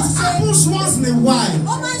 It happens once in a while.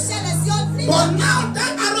 But now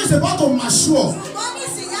that arrow is about to mature.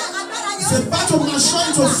 It's about to mature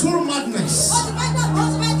into full madness.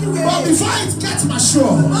 But before it gets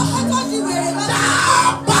mature, the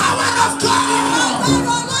power of God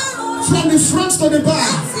from the front to the back,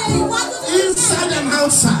 inside and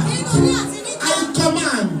outside, I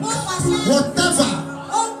command whatever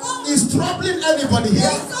is troubling anybody here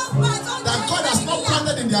that God has not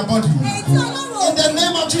planted in their body, in the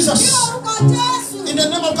name of Jesus, in the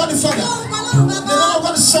name of God the Father, in the name of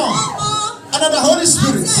God the Son, and of the Holy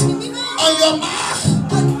Spirit, on your mark,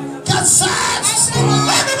 get set,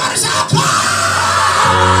 everybody shall come.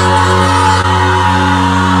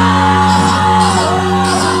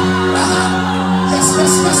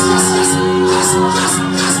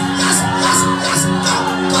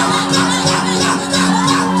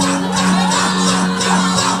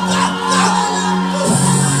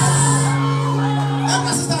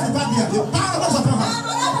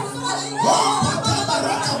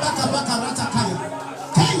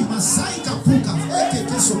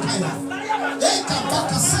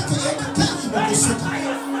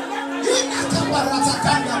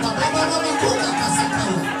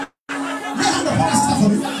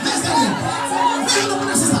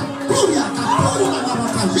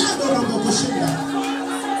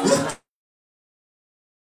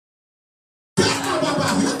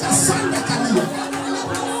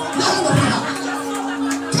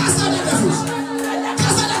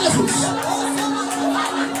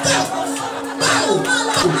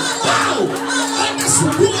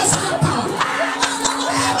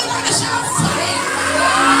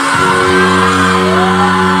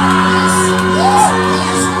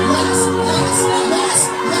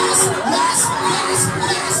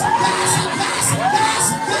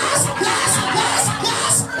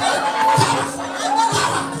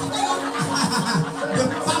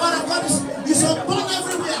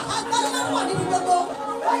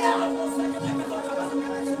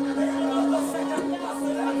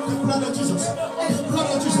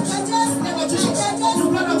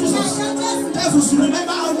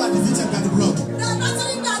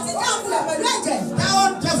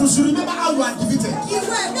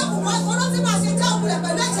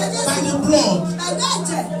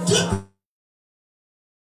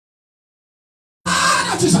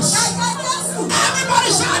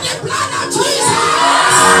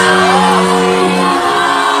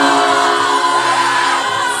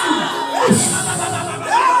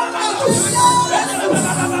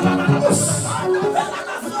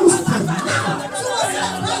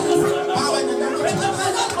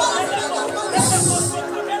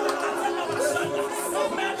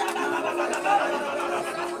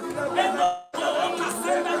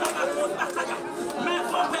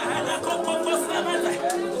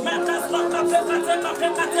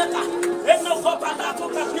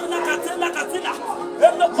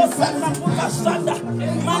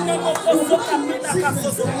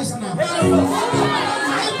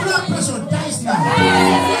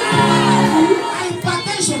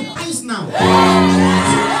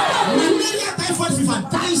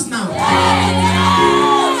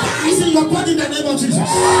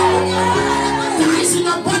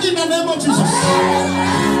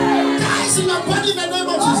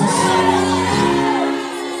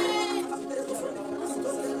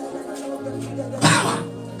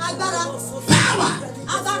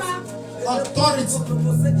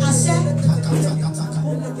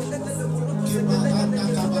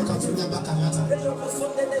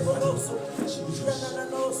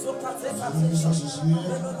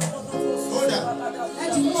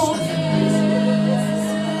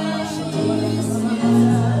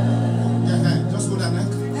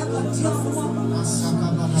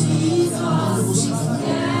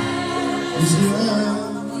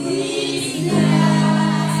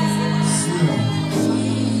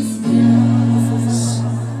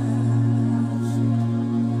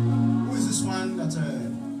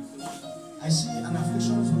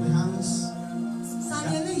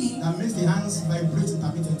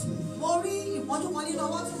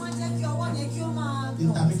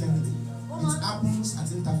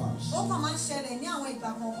 happens at intervals.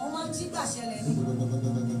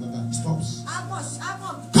 Stops.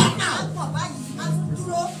 Come now.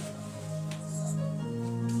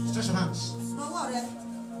 Stretch your hands.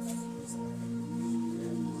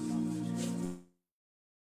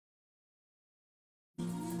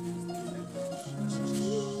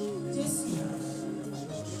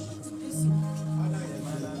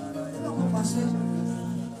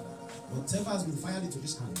 Whatever has been fired into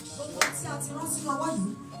this hand,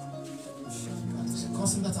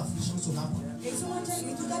 causing that affliction to happen,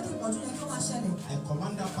 I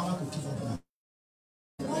command that power to give up now.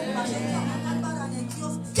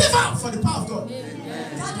 Give up for the power of God.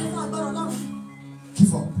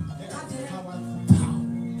 Give up. Power.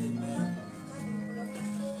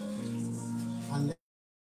 And let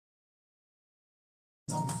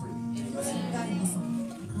them be free.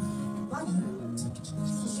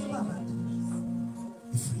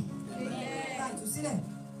 Be free.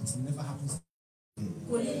 It never happens.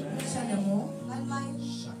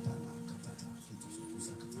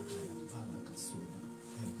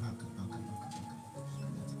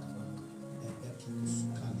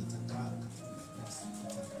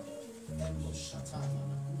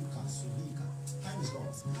 Time is gone.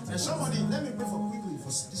 There's somebody, let me pray for quickly for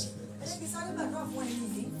this prayer.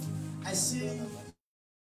 I see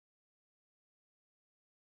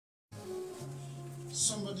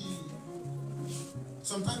somebody,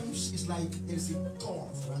 sometimes it's like there's a door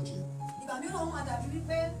around you.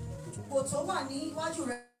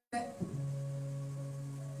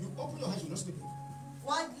 You open your eyes, you're not sleeping.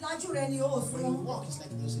 When you walk, it's like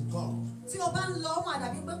there's a door. Sometimes it's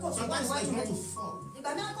like you want to fall.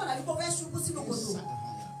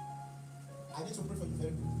 I need to pray for you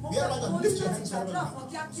very quickly. Lift your hands right now.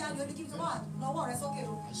 I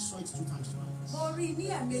saw it 2 times tonight.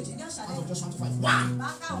 Out of just 1 to 5. 1,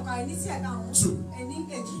 2.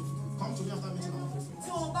 Come to me after meeting and I'll pray for you.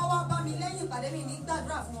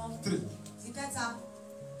 3,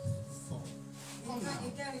 4. Come now. You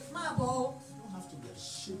don't have to be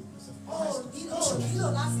ashamed of yourself.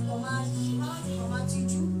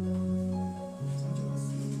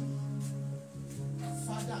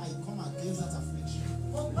 Father, I come against that affliction.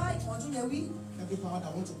 Every power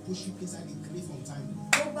that wants to push you inside the grave on time.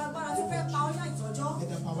 Let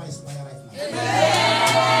the power expire right now.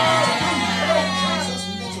 Jesus,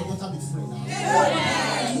 let your daughter be free now.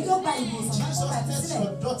 Jesus, let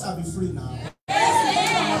your daughter be free now. Be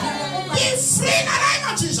free in the name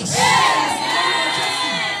of Jesus.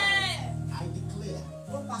 I declare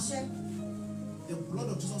the blood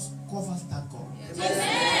of Jesus covers that God.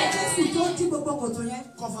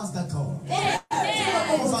 Covers that God.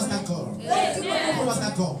 Covers that God. Covers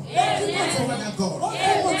that God. Cover that God. In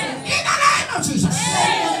the name of Jesus.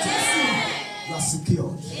 You are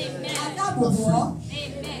secured. You are free.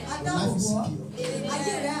 Your life is secured.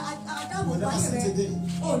 You will never sit again. In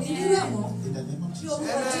the name of Jesus.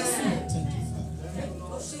 Thank you, Father.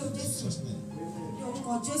 In Jesus' name.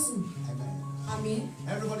 Amen.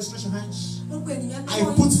 Everybody stretch your hands. I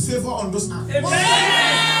put favor on those hands.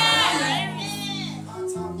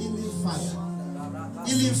 Healing fire.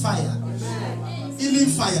 Healing fire. Healing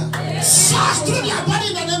fire. Charge through their body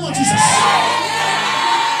in the name of Jesus.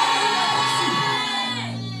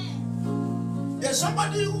 There's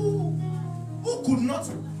somebody who could not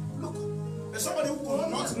look. There's somebody who could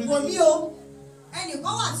not really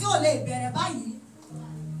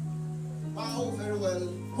bow very well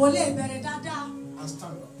and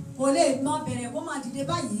stand up. Can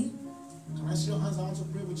I see your hands? I want to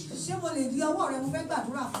pray with you.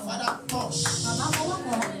 Father, touch.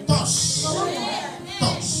 Touch.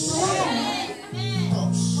 Touch.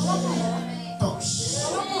 Touch. Touch.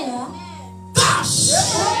 Touch.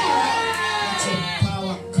 Let your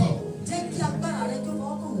power come.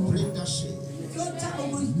 Break that shade.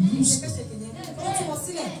 Loose it.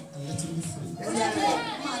 And let it be free. In the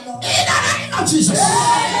name of Jesus.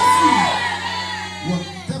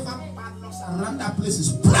 Whatever padlocks around that place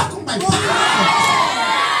is broken by power.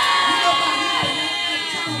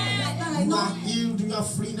 You are healed, you are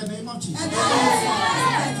free in the name of Jesus.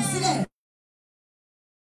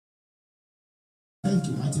 Thank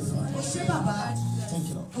you, mighty Father. Thank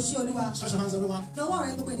you, Lord. Stretch your hands, everyone. I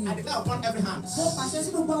declare upon every hand.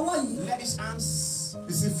 Let these hands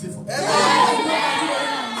receive favor.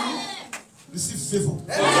 Receive favor.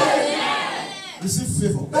 Receive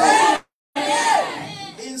favor.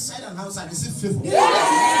 Inside and outside, receive favor.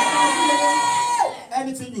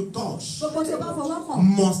 Anything you touch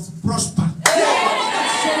must prosper.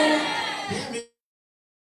 Hear me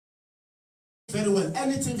very well.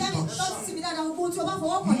 Anything you touch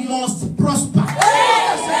must prosper.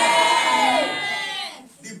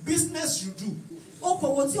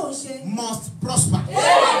 business you do must prosper.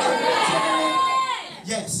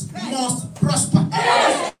 Yes, must prosper.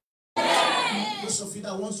 Those of you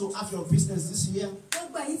that want to have your business this year,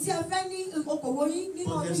 but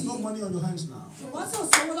there's no money on your hands now,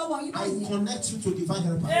 I connect you to divine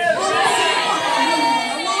help.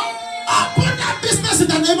 Open that business in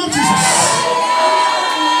the name of Jesus.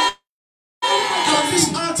 On this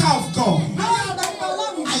altar of God,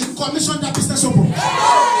 I commission that business open.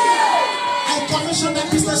 I commission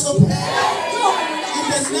that business open. In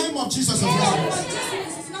the name of Jesus of Nazareth.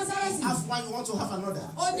 Have one, you want to have another.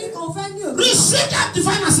 Receive that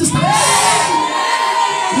divine assistance.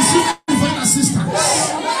 Receive that divine assistance.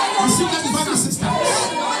 Receive that divine assistance.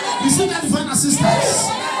 Receive that divine assistance.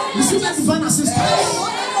 Receive that divine assistance.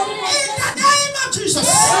 In the name of Jesus.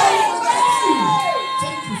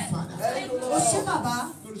 Thank you, Father.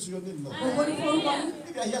 Glory to your name, Lord.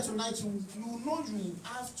 If you are here tonight, you know you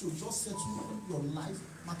have to just settle your life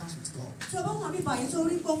matters with God. You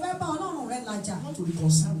want to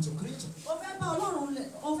reconcile with your Creator.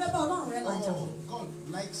 God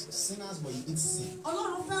likes sinners, but He hates sin. So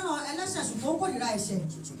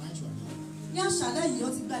tonight you are here. It's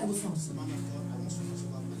a man of God, I want so much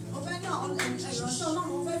about my life.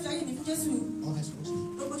 All eyes closed.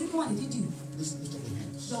 Please lift up your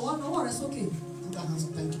hands. Put that hands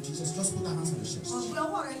on. Thank you, Jesus. Just put that hands on your chest. Put your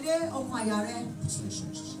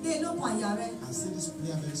chest. And say this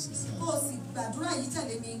prayer very sincerely.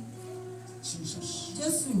 Jesus.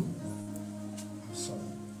 I'm sorry.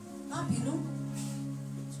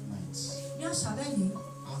 Tonight.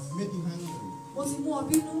 I've made you angry.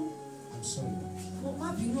 I'm sorry.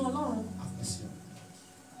 Have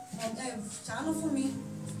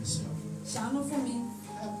mercy on me.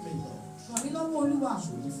 Help me, Lord. To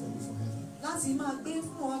live for you forever.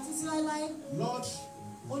 Lord,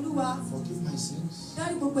 forgive my sins.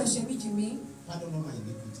 Pardon all my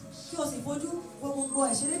iniquities.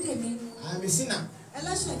 I am a sinner. I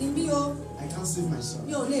can't save myself.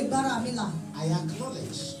 I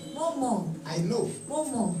acknowledge, I know,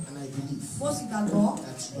 and I believe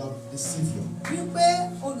that you are the Savior.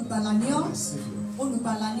 My Savior.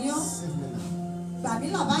 Save me now.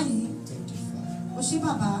 Thank you, Father.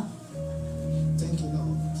 Thank you,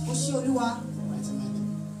 Lord. Right in my name.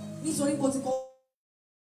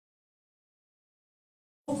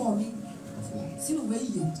 Sínú ìwé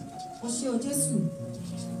ìyè, o ṣé o Jésù,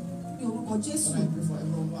 ní orúkọ Jésù.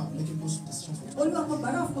 Olúwa mo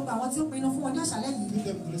gbàdúrà fún gbogbo àwọn tí ó pinnu fún wọn ní àṣálẹ́ yìí.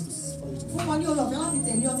 Fún wọn ní oore ọ̀fẹ́ láti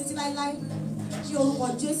tẹ̀lé ọ títí láéláé. Ní orúkọ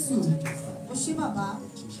Jésù, o ṣé bàbá.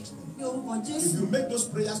 Ní orúkọ Jésù. If you make those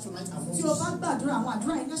prayers tonight, tí o bá gbàdúrà àwọn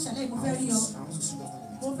àdúrà yìí ní àṣálẹ́ yìí, mo fẹ́ rí ọ.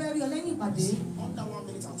 Mo fẹ́ rí ọ lẹ́yìn ìpàdé. Under 1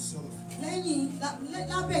 minute, I'll see all of you. Lẹ́yìn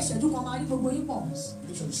lábẹ́ ìṣẹ́jú kan máa rí gbogbo yín pọ̀.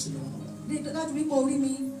 Make sure you see me. Dájú wípé o rí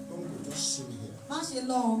mi. Má ṣe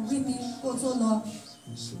lọ rí mi kó tó lọ.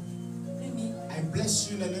 Rí mi. I bless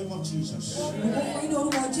you in the name of Jesus. Mo fún yín ní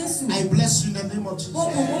orúkọ Jésù. I bless you in the name of Jesus. Mo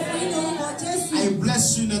fún yín ní orúkọ Jésù. I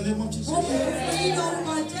bless you in the name of Jesus. Mo fún yín ní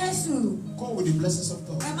orúkọ Jésù. Go with the blessings of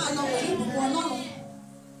God. Ẹ máa lọ pẹ̀lú ìbùkún Ọlọ́run.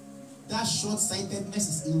 That short-sightedness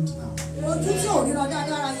is healed now. Ojú tí ò ríran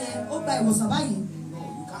dáadáa yẹn, ó gba ìwòsàn báyìí. No,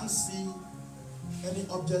 you can't see any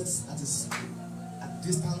objects that is at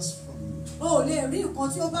distance from you. O ò lè rí nǹkan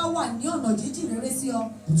tí ó bá wà ní ọ̀nà jíjìn rere sí ọ.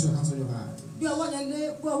 Put your hands on your heart. Gbé ọwọ́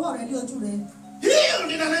rẹ lé ojú rẹ.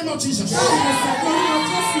 Healed in the name of Jesus. Ìwòsàn ní orúkọ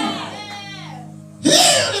Jésù.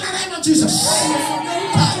 Healed in the name of Jesus. Ìwòsàn ní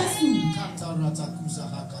orúkọ Jésù.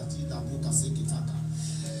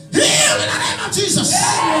 Healed in the name of Jesus.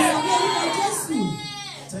 Ìwòsàn ní orúkọ Jésù.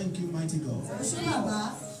 Thank you, mighty God. O ṣé bàbá.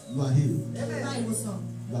 You are healed. Gba ìwòsàn.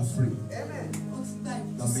 You are free. O ti gba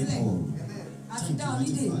You are made ìtúsílẹ̀. whole. Àti Thank dá you, ọ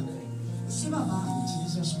mighty nídè. Father. O ṣé bàbá. In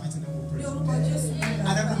Jesus' mighty name we Ní pray. orúkọ Jésù.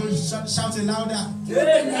 And everybody shout it louder.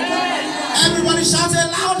 Everybody shout it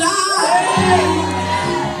louder.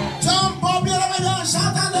 Jump up here,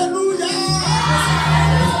 shout hallelujah.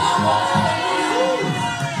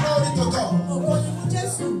 Glory to God. Ògo ni fún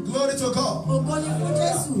Jésù. Glory to God. Ògo ni fún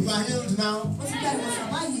Jésù. You are healed now. O ti gba ìwòsàn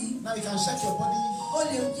báyìí. Now you can check your body. O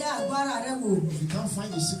lè jẹ àgọ́ ara rẹ wò. If you can't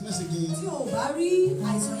find the sickness again, Tí o bá rí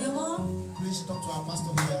àìsàn yẹn mọ́, please talk to our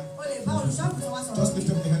pastor here. o lè bá olùṣọ́àgùntàn wa sọ̀rọ̀. Just lift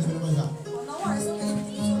up your hands wherever you are. Ọ̀nà ọwọ́ rẹ sókè.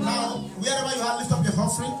 Now, wherever you are, lift up your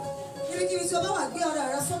offering. Kíríkírí tí o bá wà gbé ọrẹ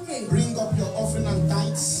rẹ sókè. Bring up your offering and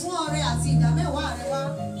tithes. Mú ọrẹ àti ìdámẹ́wàá rẹ wá.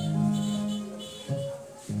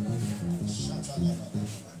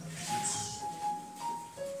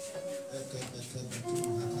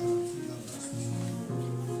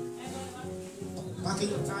 Package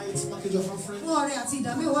your tithes, package your offering. Mú ọrẹ àti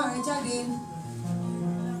ìdámẹ́wàá rẹ jáde.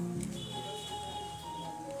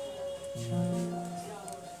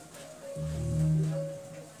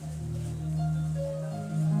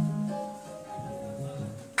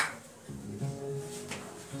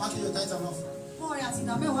 your tithe and offering. Fún ọrẹ àti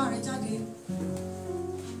ìdámẹ́wàá rẹ jáde.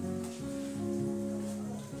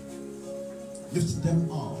 Lift them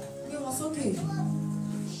up. Gbé wọn sókè.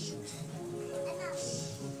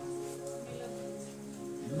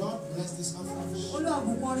 Lord, bless this offering. Olúwa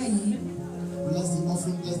bùkún ọrẹ yìí. Bless the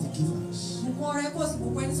offering, bless the givers. Bùkún ọrẹ kó sì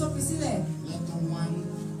bùkún ẹni tó fi sílẹ̀. Let the one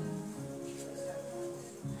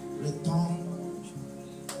return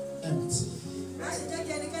empty. Má ṣe jẹ́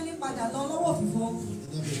kí ẹnikẹ́ni padà lọ lọ́wọ́ òfìfo.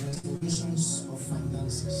 There be restorations of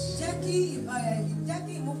finances. Jẹ́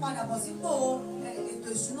kí ìmúpadàbọ̀sípò ètò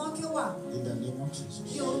ìṣúná kí ó wà. In the name of Jesus.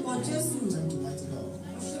 Ní orúkọ Jésù. Thank you, mighty God.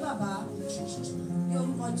 Ṣé bàbá? In Jesus' name. Ní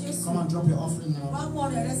orúkọ Jésù. Come and drop your offering now. Wá mú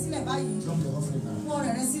ọrẹ rẹ sílẹ̀ báyìí. Drop your offering now. Mú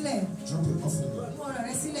ọrẹ rẹ sílẹ̀. Drop your offering now. Mú ọrẹ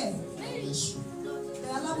rẹ sílẹ̀. Bless you. Ẹ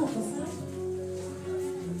alábùkún fún.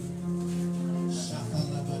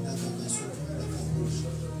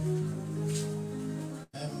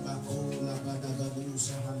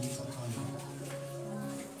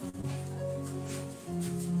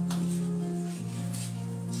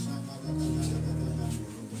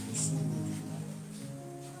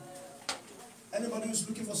 Anybody who's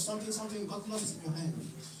looking for something got lost in your hand.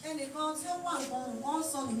 Ẹnìkan tí ó wà nǹkan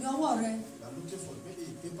sọnù ní ọwọ́ rẹ. You are looking for maybe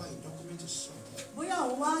a paper, a document, or something. Bóyá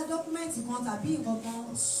òun wá dọ́kúmẹ́ǹtì kan tàbí nǹkan kan.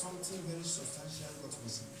 Or something very substantial got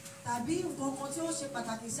missing. Tàbí nǹkan kan tí ó ṣe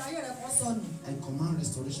pàtàkì sí ayé rẹ kan sọnù. I command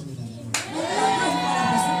restoration in the name of Jesus. Mo gbàgbọ́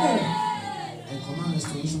ìpadàbọ̀sípò. I command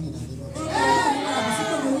restoration in the name of Mo Jesus. gbàgbọ́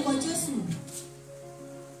ìpadàbọ̀sípò ní orúkọ Jésù.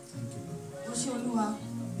 Thank you, Lord. Mo ṣe Olúwa.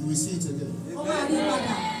 You will see it again. Ó máa rí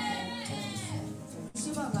padà.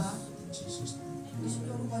 Ṣé bàbá? In Jesus' name. Mo ṣe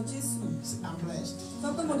orúkọ Jésù. Say, I'm blessed. Sọ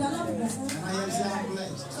pé mo dá alábùkún fún. Can I hear you say I'm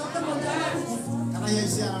blessed? Sọ pé mo dá alábùkún fún. Can I hear you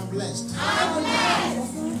say I'm blessed? Sọ pé mo dá alábùkún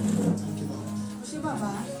fún. Thank you, Lord. Mo ṣe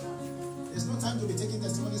bàbá. There's no time to be taking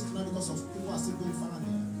testimonies tonight because of people are still going far and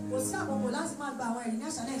near. Kò sí àkókò láti máa gba àwọn ẹ̀rí ní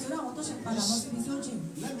àṣálẹ́ ìtorí àwọn tó ṣe padà lọ síbi tí ó jìn.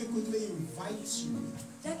 Let me quickly invite you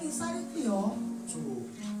Jẹ́ kí n sáré pè ọ́. to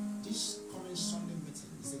this coming Sunday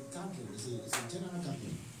meeting. It's a gathering. It's a general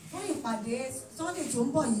gathering. Fún ìpàdé Sunday tó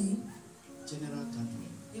ń bọ̀ yìí, General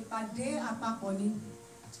gathering ìpàdé àpapọ̀ ni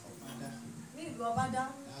at Obada. ní ìlú Ọbádá.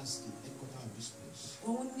 That's the headquarters of this place.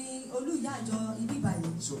 Òun ni olú ìyá àjọ ibi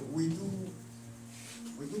ìbàyè. So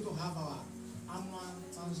we're going to have our annual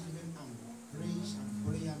Thanksgiving and praise and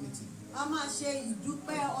prayer meeting. A máa ṣe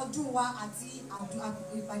ìdúpẹ́ ọdún wa àti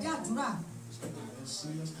ìpàdé àdúrà. It's going to be very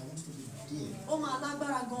serious. I want you to be there. Ó máa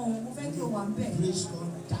lágbára gan-an, mo fẹ́ kí o wà níbẹ̀. Praise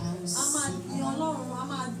God, dance, A máa sing yin Ọlọ́run, a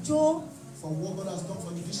máa jó for what God has done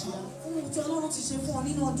for you this year. fún ohun tí Ọlọ́run ti ṣe fún ọ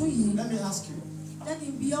nínú ọdún yìí. Let me ask you, Jẹ́ kí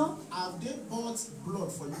n bi ọ́, have they bought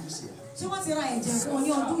blood for you this year? ṣé wọ́n ti ra ẹ̀jẹ̀ fún ọ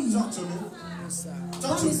ní ọdún yìí? Talk to me.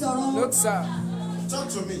 Talk Bá to mi me. sọ̀rọ̀, No, sir. Talk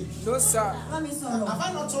to me. No, sir. bá mi sọ̀rọ̀. Have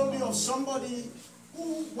I not told you of somebody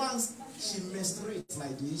who once she menstruates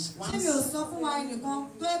like this? Ṣé mi ò Once sọ fún wa ẹnìkan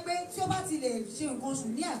tó yẹ pé tí ó bá ti lè ṣe nǹkan oṣù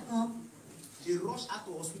ní ẹ̀kan, they rush out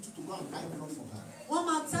to hospital to go and buy blood for her. wọ́n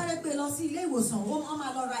máa sáré gbé lọ sí ilé ìwòsàn, wọ́n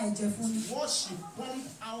máa lọ ra ẹ̀jẹ̀ fún ni. What she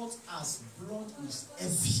pumped out as blood is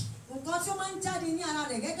heavy. Nǹkan tí ó máa ń jáde ní ara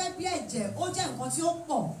rẹ̀ gẹ́gẹ́ bí ẹ̀jẹ̀, ó jẹ́ nǹkan tí ó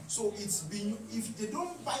pọ̀. So it's been, if they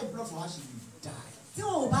don't buy blood for her, she will die. Tí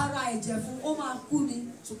wọn ò bá ra ẹ̀jẹ̀ fún, ó máa kú ni.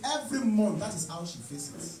 So every month, that is how she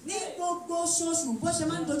faces. Ní gbogbo oṣooṣù bó ṣe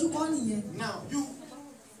máa ń dojúkọ nìyẹn. Now,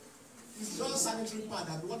 it's just sanitary pad,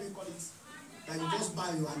 what do you call it? That you just buy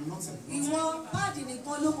you and nothing. Ìwọ páàdì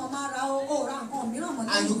nìkan ló kàn máa ra ó ra nǹkan mìíràn mọ́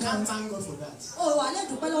And you lẹ́yìn can't wọn. thank God for that. O wà lè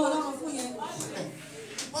dúpẹ́ lọ́wọ́ Ọlọ́run fún yẹn.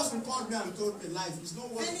 The person called me and told me life is not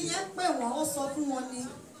what Ẹni it is. yẹn pè wọ́n, ó sọ fún wọn ni.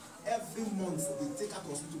 Every month they take her to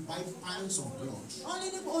hospital to buy pints of blood. Wọ́n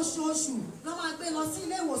ní oṣooṣù ló máa gbé lọ sí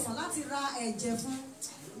ilé ìwòsàn láti ra ẹ̀jẹ̀ fún.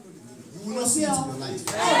 You will not see it in your life.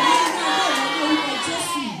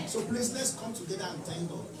 So please, let's come together and thank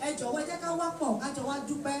God. Ẹ jọ̀wọ́ ẹ jẹ́ ká wá pọ̀ ká jọ wá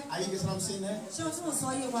dúpẹ́. Are you getting what I'm saying there? Ṣé o tí mo sọ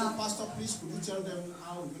yé wa? So Pastor, please could you tell them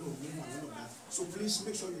how you know move and all of that? So please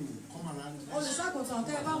make sure you come around. Olùṣàgùntàn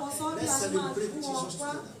kẹ́ ẹ bá wọn sọ bí a ṣe máa fún wọn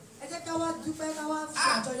wá. Ẹ jẹ́ ká wá dúpẹ́ ká wá ṣe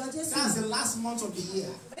àjọyọ̀ Jésù. That's the last month of the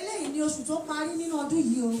year. Eléyìí ni oṣù tó parí nínú ọdún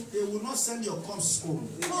yìí o. They will not send your cups home.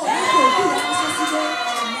 Mo ò ní kò kú rẹ̀ ránṣẹ́ sílé.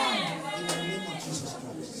 In the name of Jesus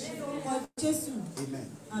Christ. Orúkọ Jésù. Amen.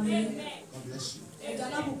 Àmín. God bless you. Ẹ̀jẹ̀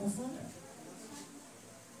alábùkún fún.